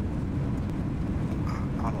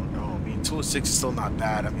 I don't know. I mean, 206 is still not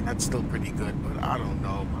bad. I mean, that's still pretty good, but I don't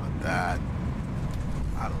know about that.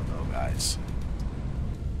 I don't know, guys.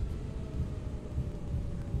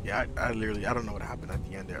 Yeah, I literally, I don't know what happened at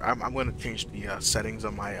the end there. I'm going to change the settings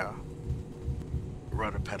on my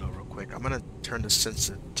rudder pedal real quick. I'm going to turn the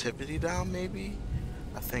sensitivity down, maybe.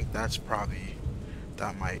 I think that's probably,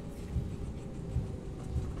 that might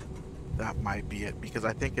be it, because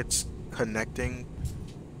I think it's connecting,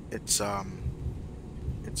 it's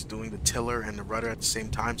doing the tiller and the rudder at the same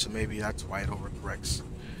time, so maybe that's why it overcorrects.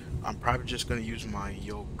 I'm probably just going to use my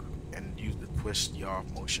yoke and use the twist yaw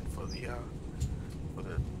motion for the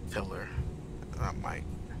tiller.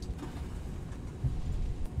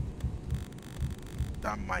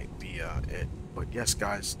 That might be it. But yes,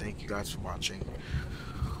 guys, thank you guys for watching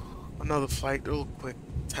another flight. Real quick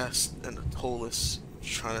test in the Toliss,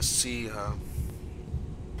 trying to see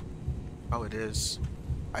how it is.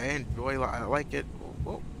 I enjoy, I like it.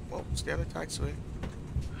 Whoa, standard taxiway.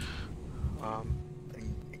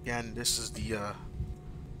 And again, this is the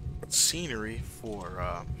scenery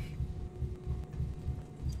for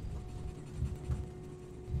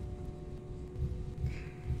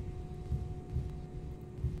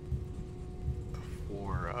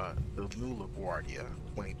the new LaGuardia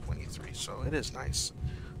 2023, so it is nice.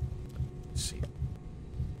 Let's see.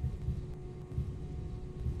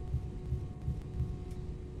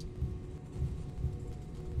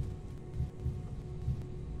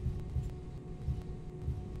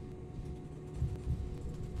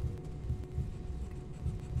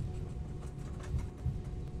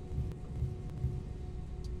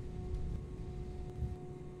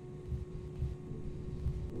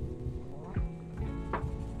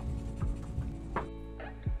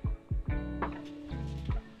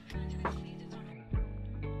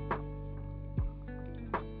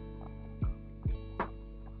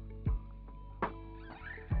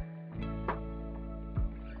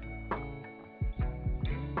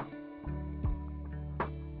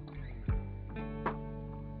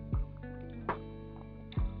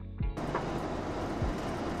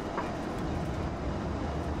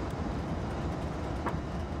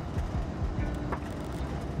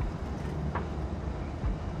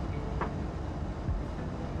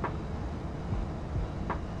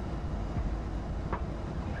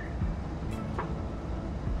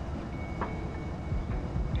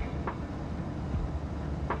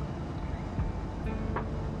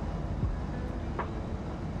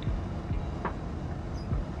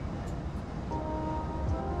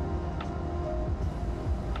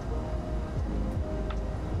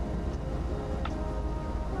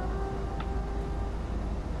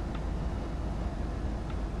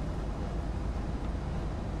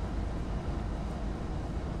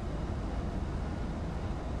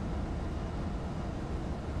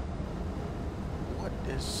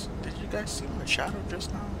 Did you guys see my shadow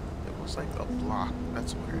just now? It was like a block.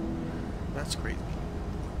 That's weird. That's crazy.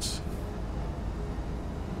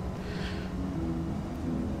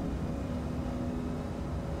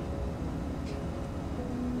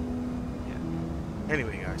 Yeah.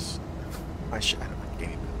 Anyway, guys, my shadow.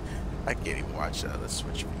 I can't even watch that. Let's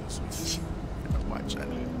switch views. Watch that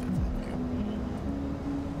in a different view.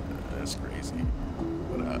 That's crazy.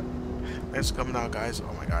 But thanks for coming out, guys.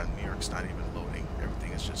 Oh my God, New York's not even loading.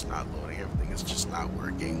 Everything is just not loading. Everything is just not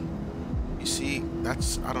working. You see,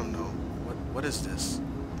 that's, I don't know. What is this?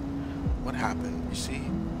 What happened? You see?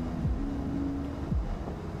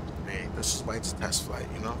 Hey, this is why it's a test flight,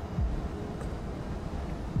 you know?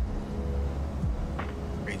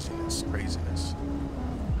 Craziness.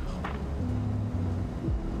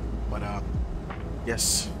 But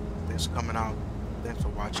yes, thanks for coming out. Thanks for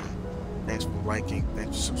watching. Thanks for liking.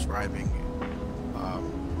 Thanks for subscribing.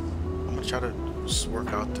 I'm gonna try to just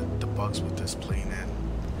work out the bugs with this plane and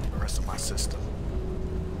the rest of my system.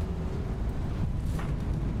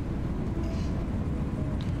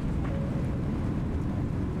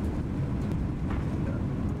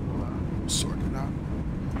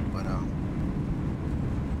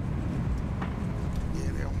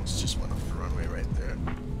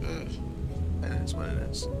 is what it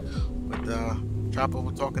is. But Chopper,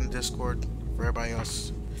 we'll talk in the Discord. For everybody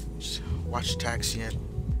else, just watch Taxiing.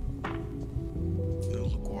 New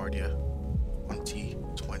LaGuardia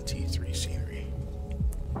 2023 scenery.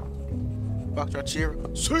 Foxtrot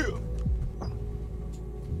Sierra, see ya!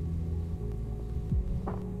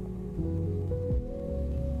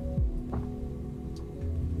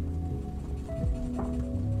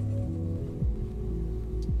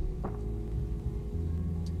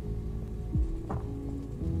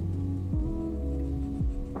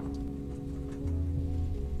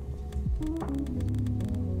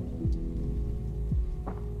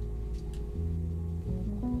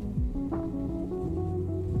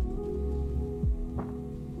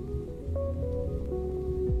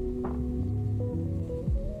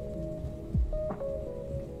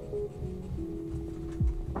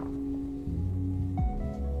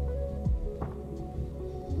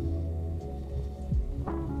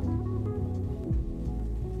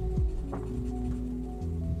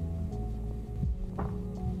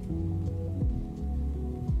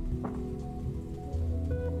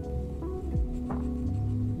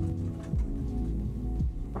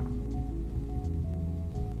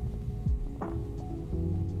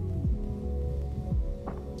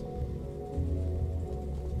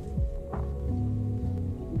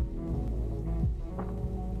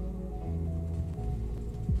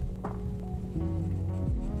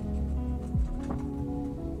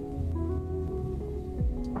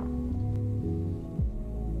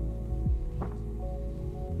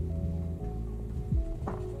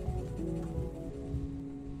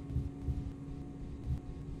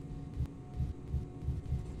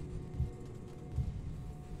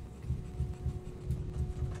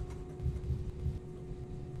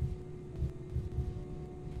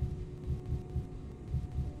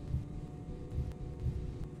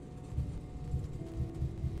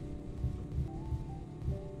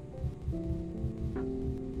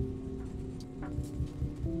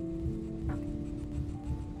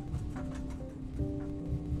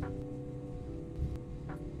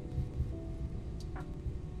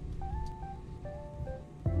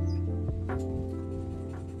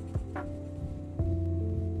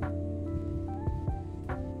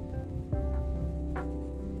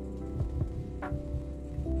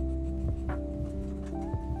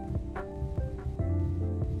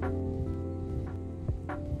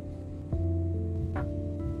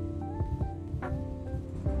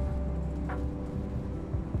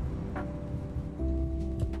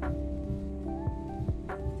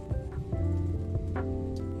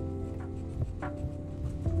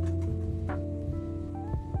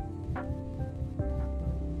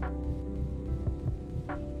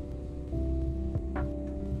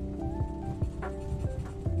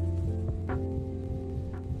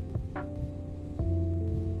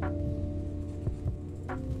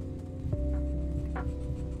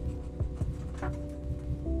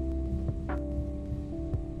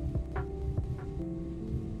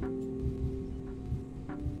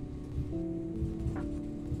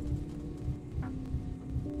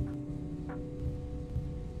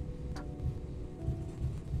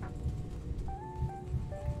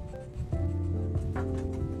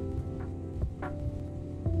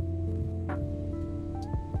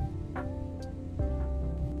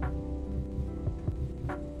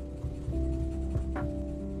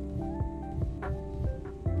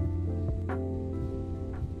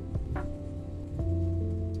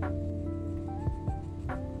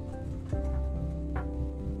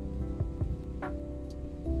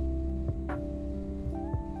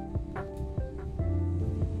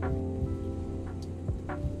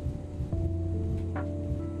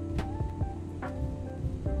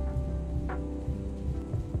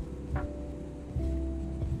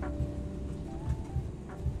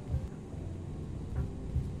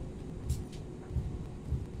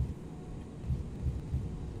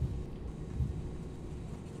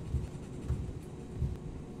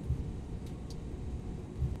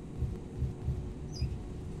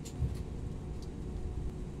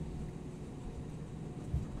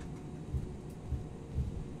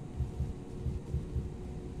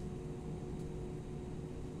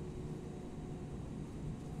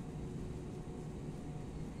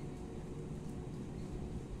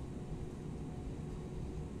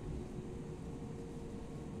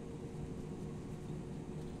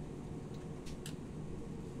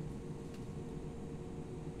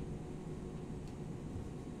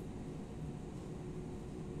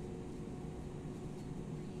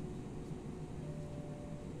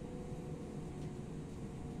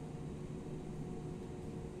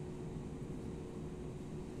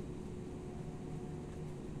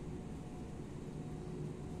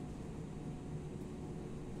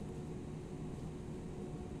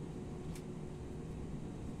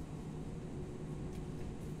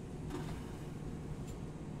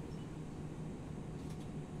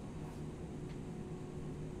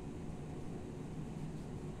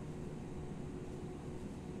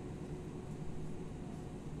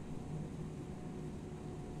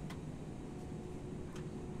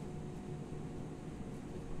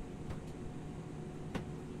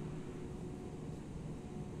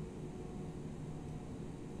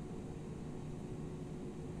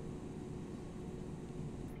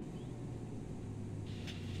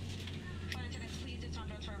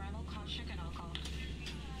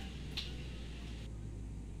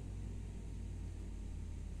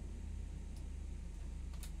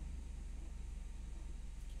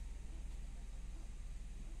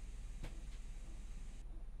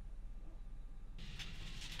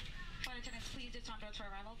 600 for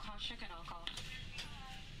arrival, cost check and alcohol.